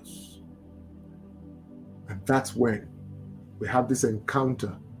all yours. And that's when we have this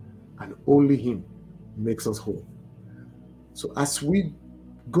encounter, and only him makes us whole. So as we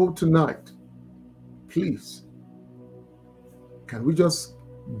go tonight, please, can we just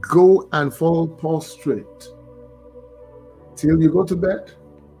go and fall prostrate till you go to bed,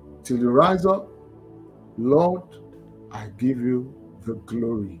 till you rise up? Lord, I give you the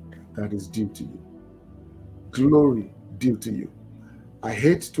glory that is due to you. Glory due to you. I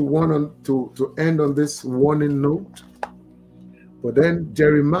hate to end on this warning note, but then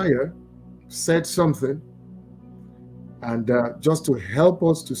Jeremiah said something, and just to help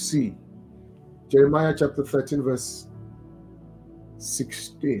us to see, Jeremiah chapter 13 verse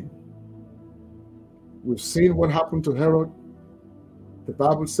 16. We've seen what happened to Herod. The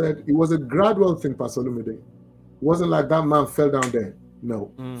Bible said it was a gradual thing, Pastor Lumide. It wasn't like that man fell down dead.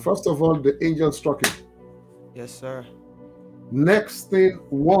 No. First of all, the angel struck him. Yes, sir. Next thing,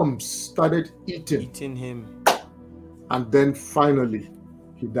 worms started eating him. And then finally,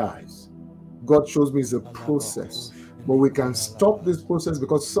 he dies. God shows me it's a process. But we can stop this process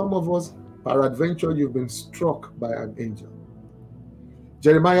because some of us, peradventure, you've been struck by an angel.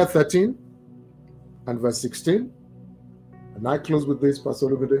 Jeremiah 13 and verse 16. And I close with this, Pastor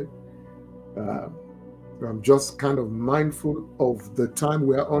Lumide. I'm just kind of mindful of the time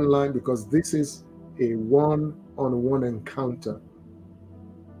we are online because this is a one-on-one encounter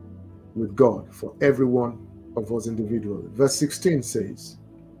with God for every one of us individually. Verse 16 says,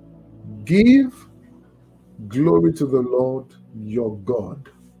 give glory to the Lord your God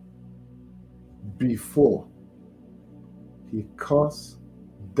before he caused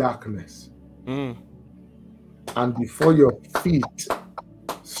darkness, and before your feet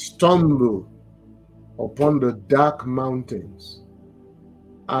stumble upon the dark mountains,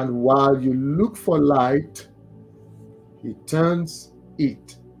 and while you look for light, he turns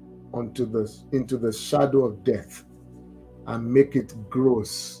it into the shadow of death and make it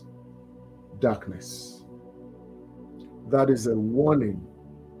gross darkness. That is a warning.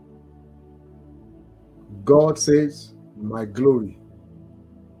 God says, my glory,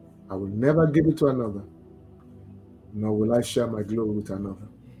 I will never give it to another, nor will I share my glory with another.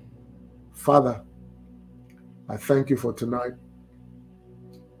 Father, I thank you for tonight.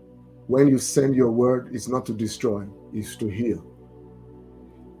 When you send your word, it's not to destroy, it's to heal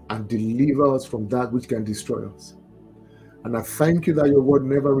and deliver us from that which can destroy us. And I thank you that your word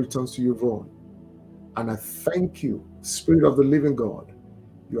never returns to you void. And I thank you, Spirit of the living God,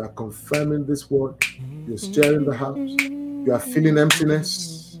 you are confirming this word. You're stirring the house. You are filling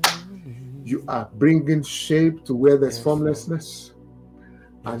emptiness. You are bringing shape to where there's formlessness.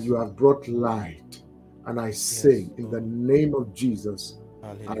 And you have brought light. And I say, in the name of Jesus,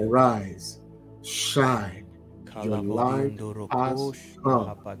 arise, shine. Your light has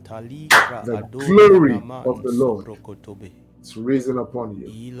come. The glory of the Lord is risen upon you.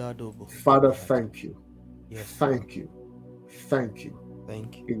 Father, thank you. Thank you. Thank you.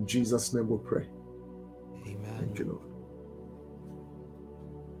 Thank you. In Jesus' name we pray. Amen. Thank you, Lord.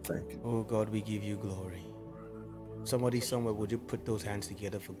 Thank you. Oh God, we give you glory. Somebody somewhere, would you put those hands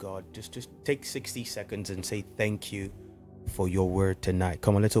together for God? Just take 60 seconds and say thank you for your word tonight.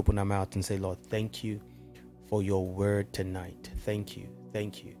 Come on, let's open our mouth and say, Lord, thank you for your word tonight. Thank you.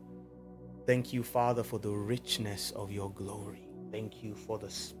 Thank you. Thank you, Father, for the richness of your glory. Thank you for the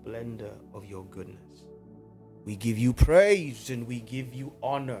splendor of your goodness. We give you praise and we give you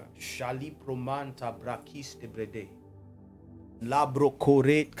honor. Shali promanta brakiste brede. Labro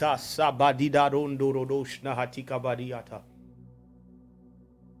koretka sabadida rondo rodoshna hatika badiata.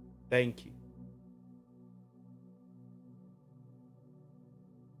 Thank you.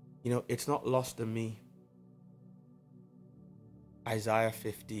 You know, it's not lost on me. Isaiah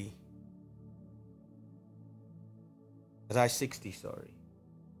 60, sorry.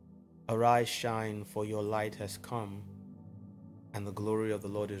 Arise, shine, for your light has come, and the glory of the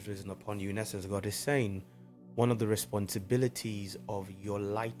Lord is risen upon you. In essence, God is saying, one of the responsibilities of your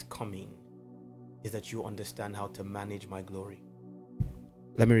light coming is that you understand how to manage my glory.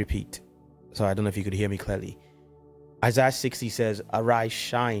 Let me repeat. So I don't know if you could hear me clearly. Isaiah 60 says, arise,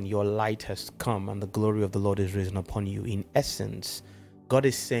 shine, your light has come, and the glory of the Lord is risen upon you. In essence, God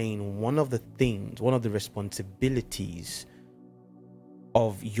is saying one of the responsibilities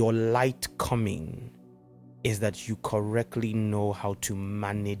of your light coming is that you correctly know how to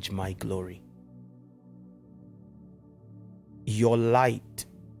manage my glory. Your light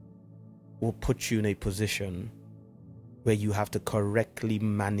will put you in a position where you have to correctly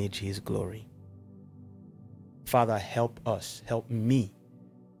manage his glory. Father, help us, help me,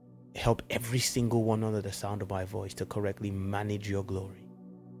 help every single one under the sound of my voice to correctly manage your glory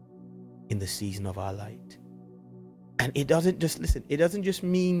in the season of our light. And it doesn't just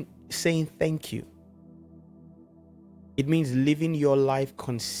mean saying thank you. It means living your life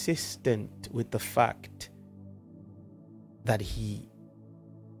consistent with the fact that he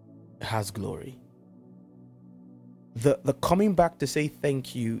has glory. The coming back to say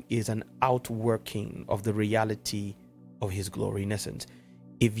thank you is an outworking of the reality of his glory. In essence,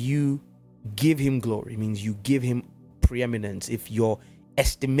 if you give him glory, it means you give him preeminence. If your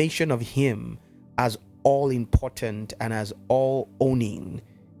estimation of him as all important and as all owning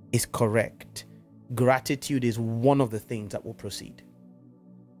is correct, gratitude is one of the things that will proceed.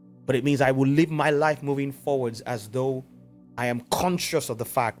 But it means I will live my life moving forwards as though I am conscious of the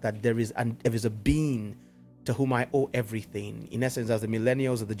fact that there is a being to whom I owe everything. In essence, as the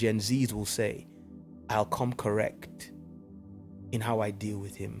millennials or the Gen Zs will say, I'll come correct in how I deal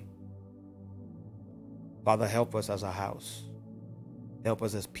with him. Father, help us as a house. Help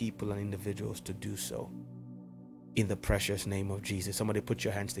us as people and individuals to do so. In the precious name of Jesus. Somebody put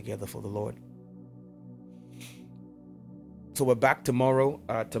your hands together for the Lord. So we're back tomorrow.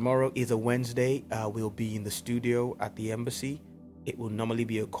 Tomorrow is a Wednesday. We'll be in the studio at the embassy. It will normally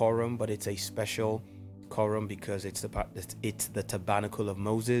be a quorum, but it's a special quorum because it's the tabernacle of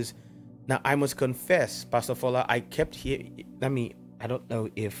Moses. Now, I must confess, Pastor Fola, I kept here. I don't know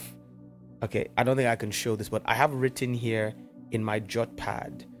if, I don't think I can show this, but I have written here in my jot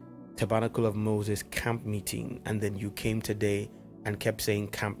pad, Tabernacle of Moses camp meeting, and then you came today and kept saying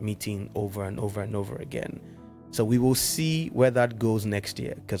camp meeting over and over and over again. So we will see where that goes next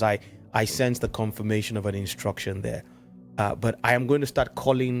year, because I sense the confirmation of an instruction there. But I am going to start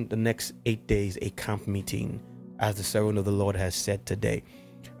calling the next 8 days a camp meeting, as the servant of the Lord has said today.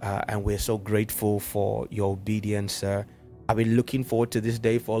 And we're so grateful for your obedience, sir. I've been looking forward to this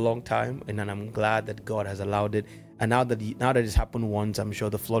day for a long time, and I'm glad that God has allowed it. And now that it's happened once, I'm sure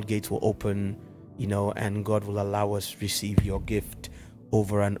the floodgates will open, and God will allow us to receive your gift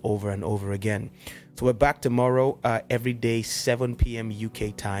over and over and over again. So we're back tomorrow, every day, 7 p.m.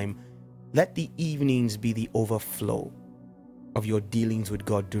 UK time. Let the evenings be the overflow of your dealings with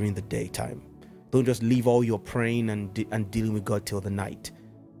God during the daytime. Don't just leave all your praying and dealing with God till the night.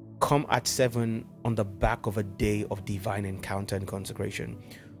 Come at 7 on the back of a day of divine encounter and consecration.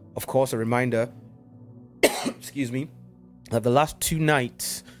 Of course, a reminder, excuse me, that the last 2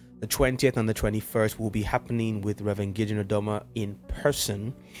 nights, the 20th and the 21st, will be happening with Reverend Gideon Odoma in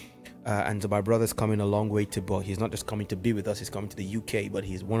person. And so my brother's coming a long way but he's not just coming to be with us, he's coming to the UK, but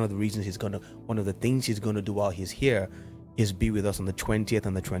one of the things he's going to do while he's here is be with us on the 20th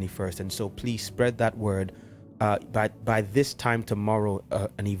and the 21st. And so please spread that word. By this time tomorrow,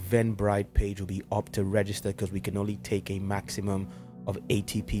 an Eventbrite page will be up to register, because we can only take a maximum of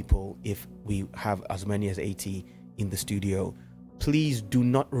 80 people if we have as many as 80 in the studio. Please do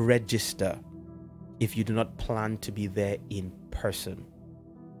not register if you do not plan to be there in person.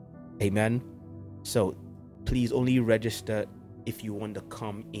 Amen. So please only register if you want to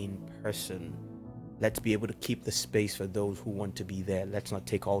come in person. Let's be able to keep the space for those who want to be there. Let's not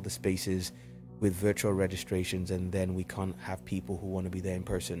take all the spaces with virtual registrations, and then we can't have people who want to be there in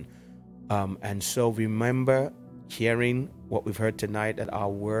person. And so remember, hearing what we've heard tonight, that our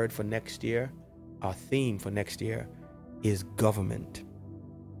word for next year, our theme for next year, is government.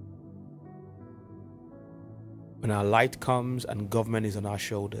 When our light comes and government is on our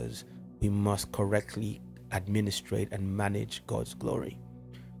shoulders, we must correctly administrate and manage God's glory.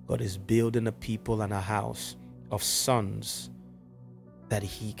 God is building a people and a house of sons that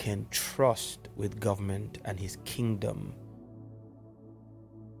he can trust with government and his kingdom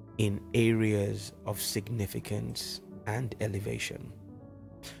in areas of significance and elevation.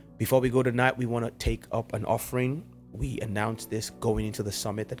 Before we go tonight, we want to take up an offering. We announced this going into the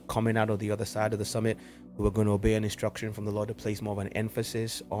summit, that coming out of the other side of the summit, we were going to obey an instruction from the Lord to place more of an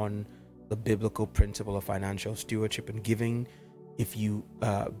emphasis on the biblical principle of financial stewardship and giving. If you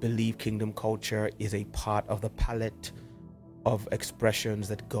believe kingdom culture is a part of the palette of expressions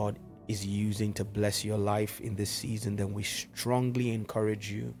that God is using to bless your life in this season, then we strongly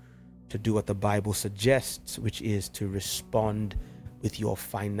encourage you to do what the Bible suggests, which is to respond with your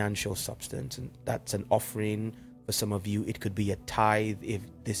financial substance. And that's an offering. For some of you, it could be a tithe if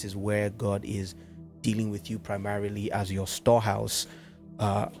this is where God is dealing with you primarily as your storehouse.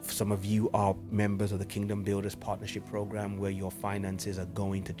 Some of you are members of the Kingdom Builders Partnership Program, where your finances are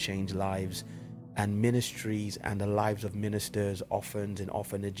going to change lives and ministries and the lives of ministers, orphans and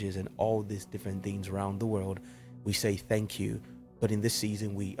orphanages and all these different things around the world. We say thank you. But in this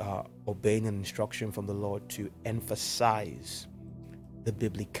season, we are obeying an instruction from the Lord to emphasize the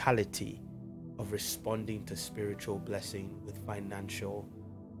biblicality of responding to spiritual blessing with financial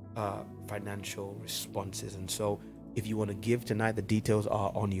responses. And so if you want to give tonight, the details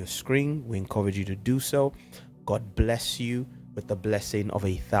are on your screen. We encourage you to do so. God bless you with the blessing of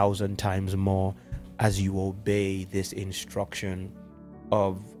 1,000 times more as you obey this instruction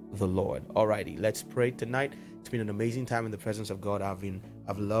of the Lord. Alrighty, let's pray tonight. It's been an amazing time in the presence of God.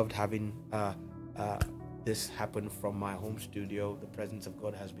 I've loved having this happen from my home studio. The presence of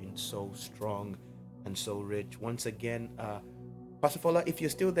God has been so strong and so rich. Once again, Pastor Fola, if you're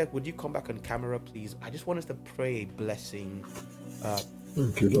still there, would you come back on camera, please? I just want us to pray a blessing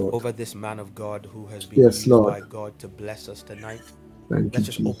over this man of God who has been used by God to bless us tonight. Let's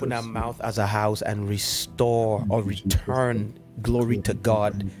just open our mouth as a house and restore or return glory to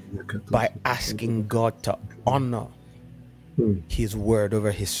God by asking God to honor his word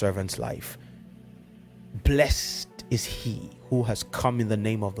over his servant's life. Blessed is he who has come in the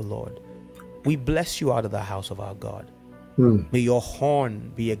name of the Lord. We bless you out of the house of our God. May your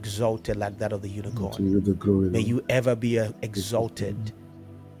horn be exalted like that of the unicorn. May you ever be exalted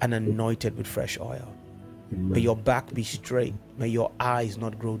and anointed with fresh oil. Amen. May your back be straight. May your eyes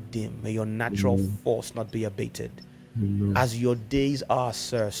not grow dim. May your natural force not be abated. Amen. As your days are,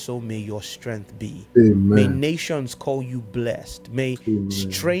 sir, so may your strength be. Amen. May nations call you blessed. May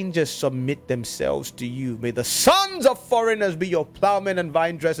strangers submit themselves to you. May the sons of foreigners be your plowmen and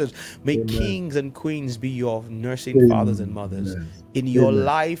vine dressers. May kings and queens be your nursing fathers and mothers. In your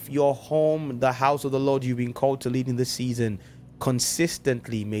life, your home, the house of the Lord you've been called to lead in this season,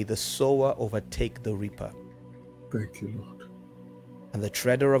 consistently may the sower overtake the reaper. Thank you, Lord. And the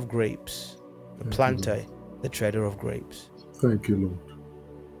treader of grapes, the planter, the treader of grapes. Thank you, Lord.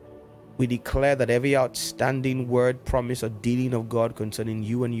 We declare that every outstanding word, promise, or dealing of God concerning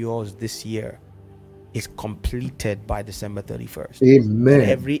you and yours this year is completed by December 31st. Amen. That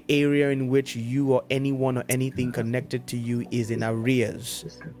every area in which you or anyone or anything connected to you is in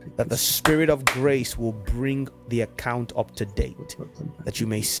arrears, that the Spirit of grace will bring the account up to date, that you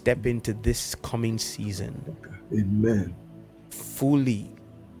may step into this coming season. Amen. Fully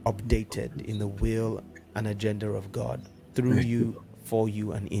updated in the will and agenda of God, through you, for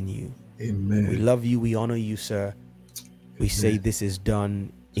you, and in you. Amen. We love you. We honor you, sir. We say this is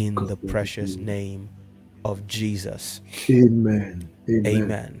done in the precious name of Jesus. Amen.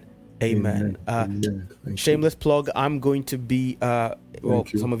 Amen. Amen. Shameless plug. I'm going to be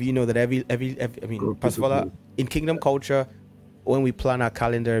some of you know that every Pastor Fola, in Kingdom Culture, when we plan our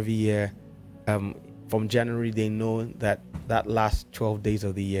calendar every year, from January, they know that last 12 days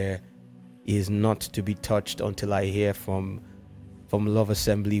of the year is not to be touched until I hear from Love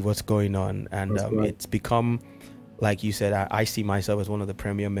Assembly what's going on. And it's become, like you said, I see myself as one of the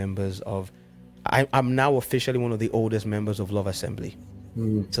premier members of, I'm now officially one of the oldest members of Love Assembly.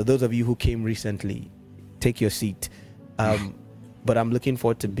 So those of you who came recently, take your seat. But I'm looking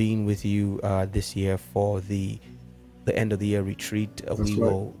forward to being with you this year for the end of the year retreat. We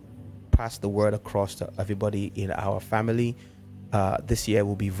will pass the word across to everybody in our family. This year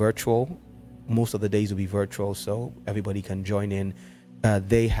will be virtual. Most of the days will be virtual, so everybody can join in.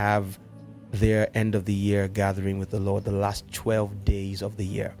 They have their end of the year gathering with the Lord, the last 12 days of the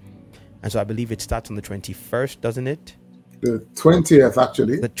year. And so I believe it starts on the 21st, doesn't it? The 20th,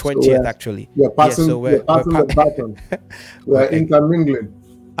 actually. The 20th, actually. We're passing, we're passing the baton. We're intermingling.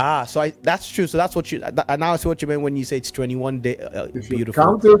 So that's true. So that's what you, and now I see what you meant when you say it's 21 days. If Beautiful. you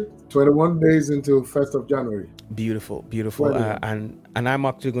counted 21 days into 1st of January. Beautiful. And I'm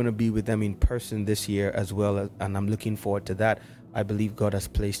actually going to be with them in person this year as well. And I'm looking forward to that. I believe God has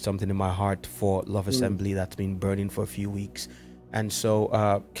placed something in my heart for Love Assembly that's been burning for a few weeks. And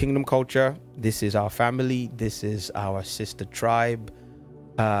so Kingdom Culture, this is our family. This is our sister tribe.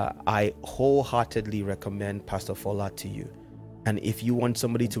 I wholeheartedly recommend Pastor Fola to you. And if you want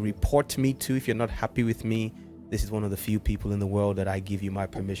somebody to report me to, if you're not happy with me, this is one of the few people in the world that I give you my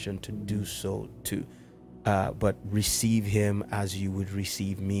permission to do so to. But receive him as you would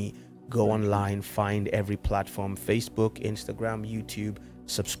receive me. Go online, find every platform, Facebook, Instagram, YouTube,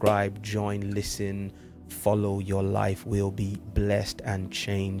 subscribe, join, listen, follow. Your life will be blessed and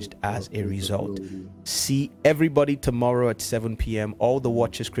changed as a result. See everybody tomorrow at 7 p.m. All the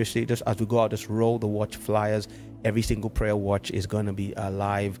watches, Christy, just as we go out, just roll the watch flyers. Every single prayer watch is going to be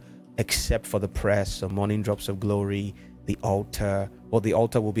live, except for the press, so Morning Drops of Glory, the altar. Well, the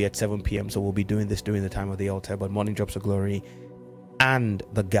altar will be at 7 p.m., so we'll be doing this during the time of the altar, but Morning Drops of Glory and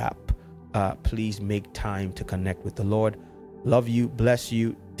the Gap. Please make time to connect with the Lord. Love you, bless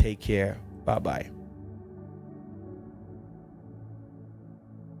you, take care, bye-bye.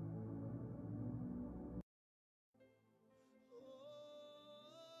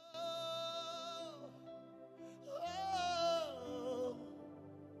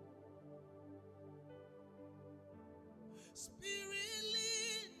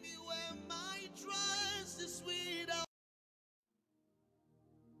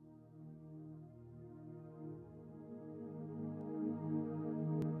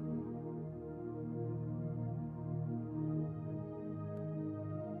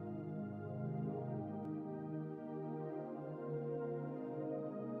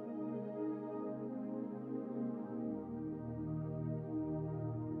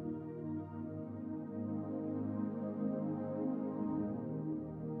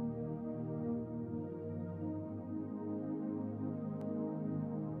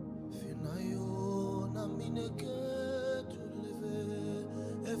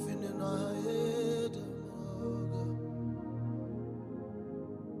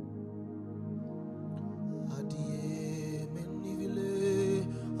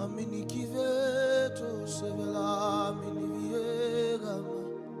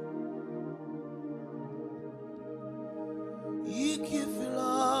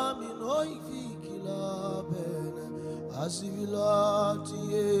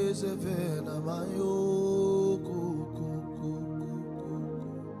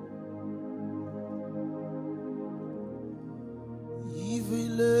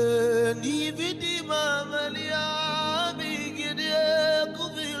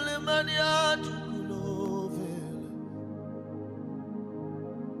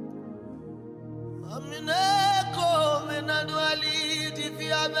 Amine ko menadwali ti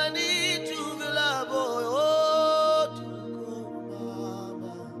fi amani tu vila boy.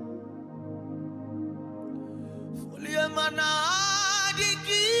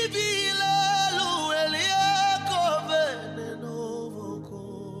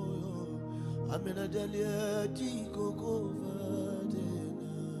 Amena delia di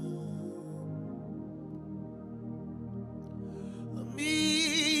gogovadena. Ami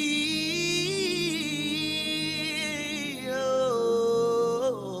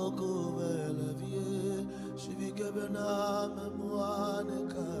govela vie. Shivike bena memoane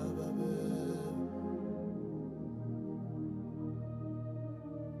kababe.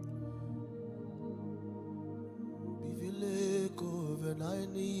 Bivile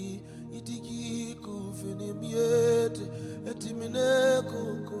govenaini. Itiki kufini miete etimine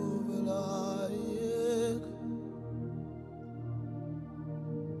kukuvelayek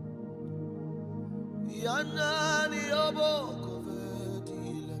yanani obo koveti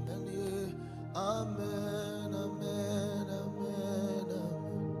lenganie. Amen, amen, amen, amen.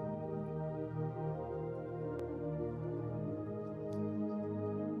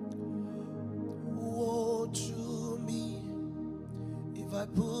 Woe to me if I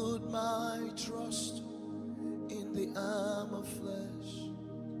put my trust in the arm of flesh.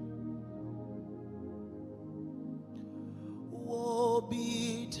 Woe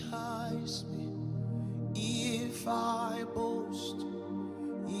betide me if I boast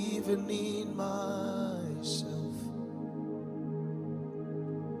even in myself.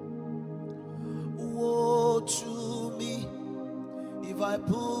 Woe to me if I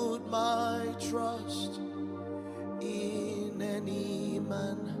put my trust in any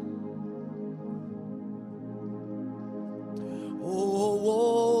man. Oh,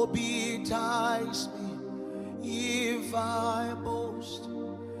 woe betides me if I boast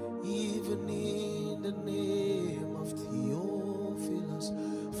even in the name of Theophilus,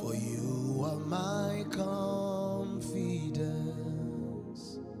 for you are my confidence.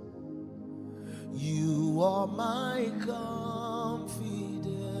 You are my confidence.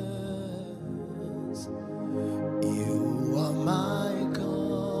 You are my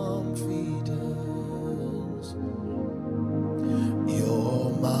confidence.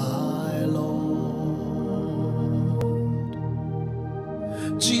 You're my Lord.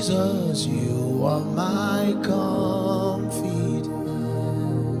 Jesus, you are my confidence.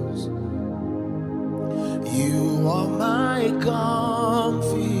 You are my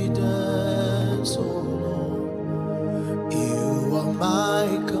confidence, oh Lord. You are my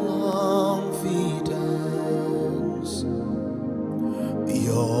confidence.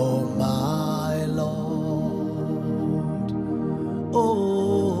 You're my Lord.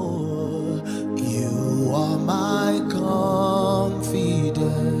 Oh, you are my confidence.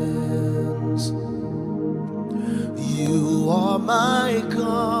 You are my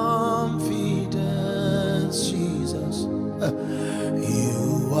confidence, Jesus.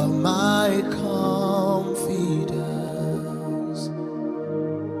 You are my confidence.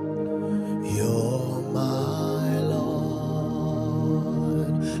 You're my Lord.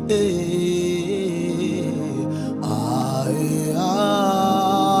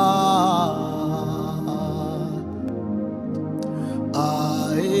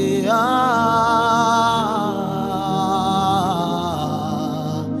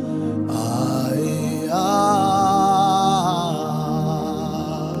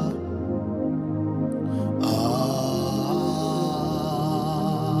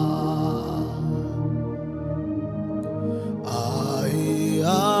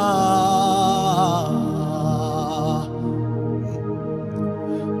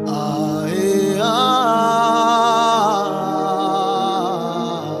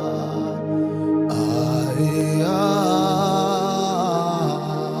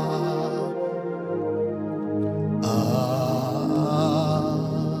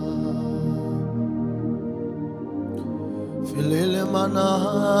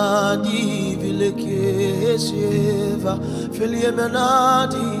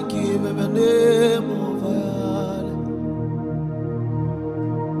 Filimenati ki bebenemo vale.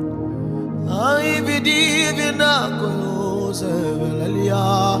 Ai vidi vina koyose velelia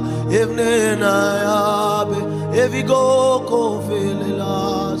evnena yabe evigo ko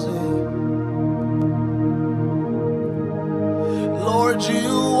velelaze. Lord,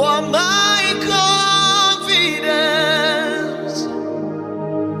 you are my confidence.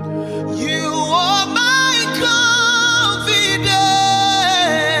 You are my confidence.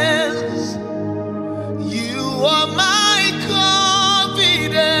 You are my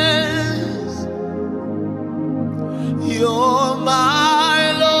confidence. You're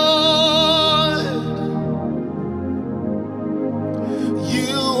my Lord.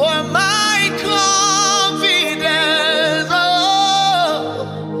 You are my confidence.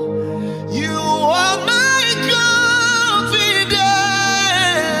 Oh,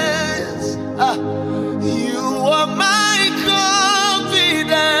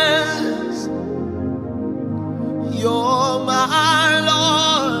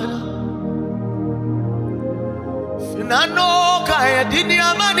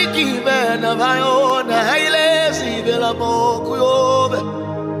 na vayona hailezi vela mokuyobe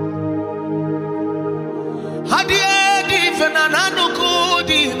hadie di fenananu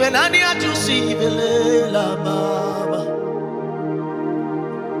kudi menani atusi velela baba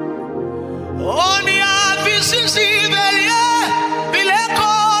oni afisi velie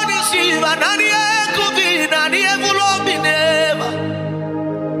vileko ni siva nani ekuvina ni evulobineva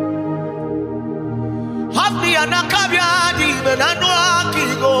hafi anakabya di menanu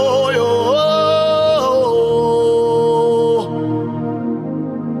akigoyo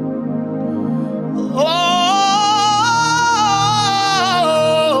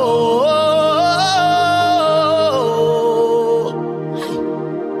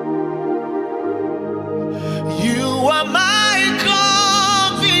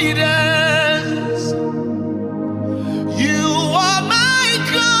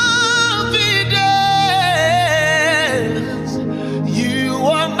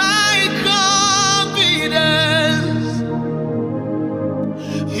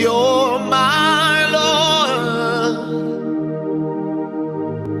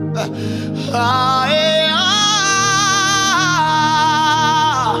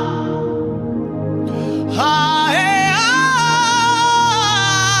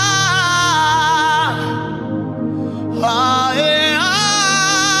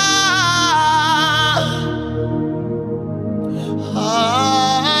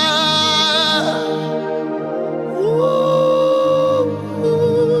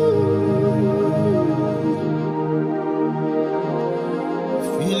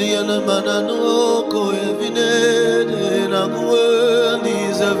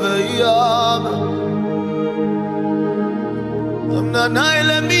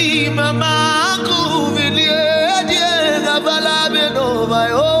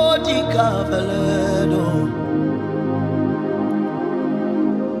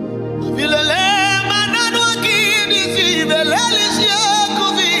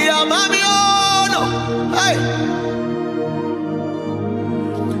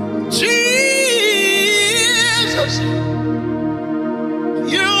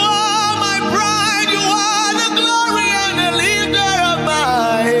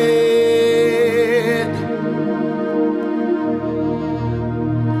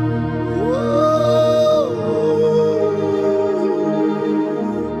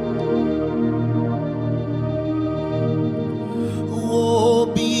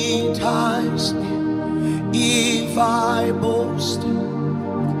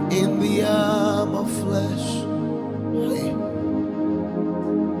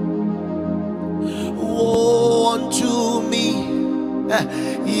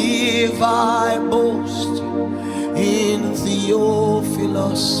If I boast in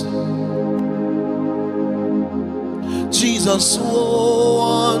Theophilus, Jesus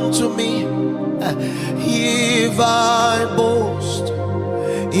woe unto me. If I boast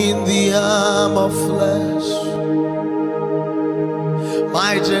in the arm of flesh,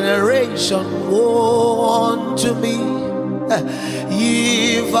 my generation woe unto me.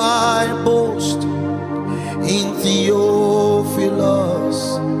 If I boast in Theophilus,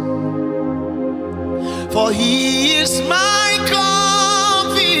 for he is my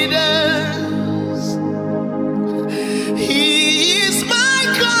confidence. He is my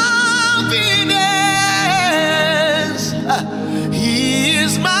confidence. He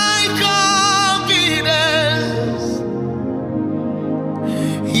is my confidence.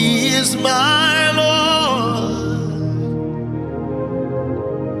 He is my Lord.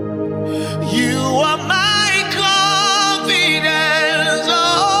 You are my confidence,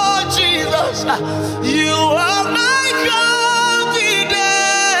 oh Jesus. You are my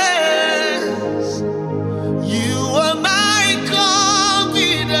confidence. You are my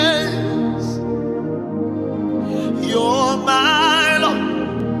confidence. You're my Lord.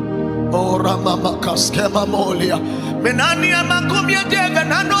 Oh, Ramama Kaskema Molia. Menania Makumia Deva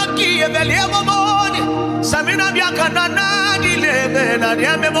Nanoki, Eveliamo Moni. Samina Biakanana, Dilebe,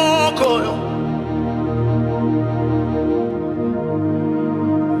 Nadiame Moko.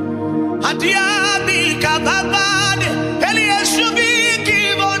 Hadiabi Kababa.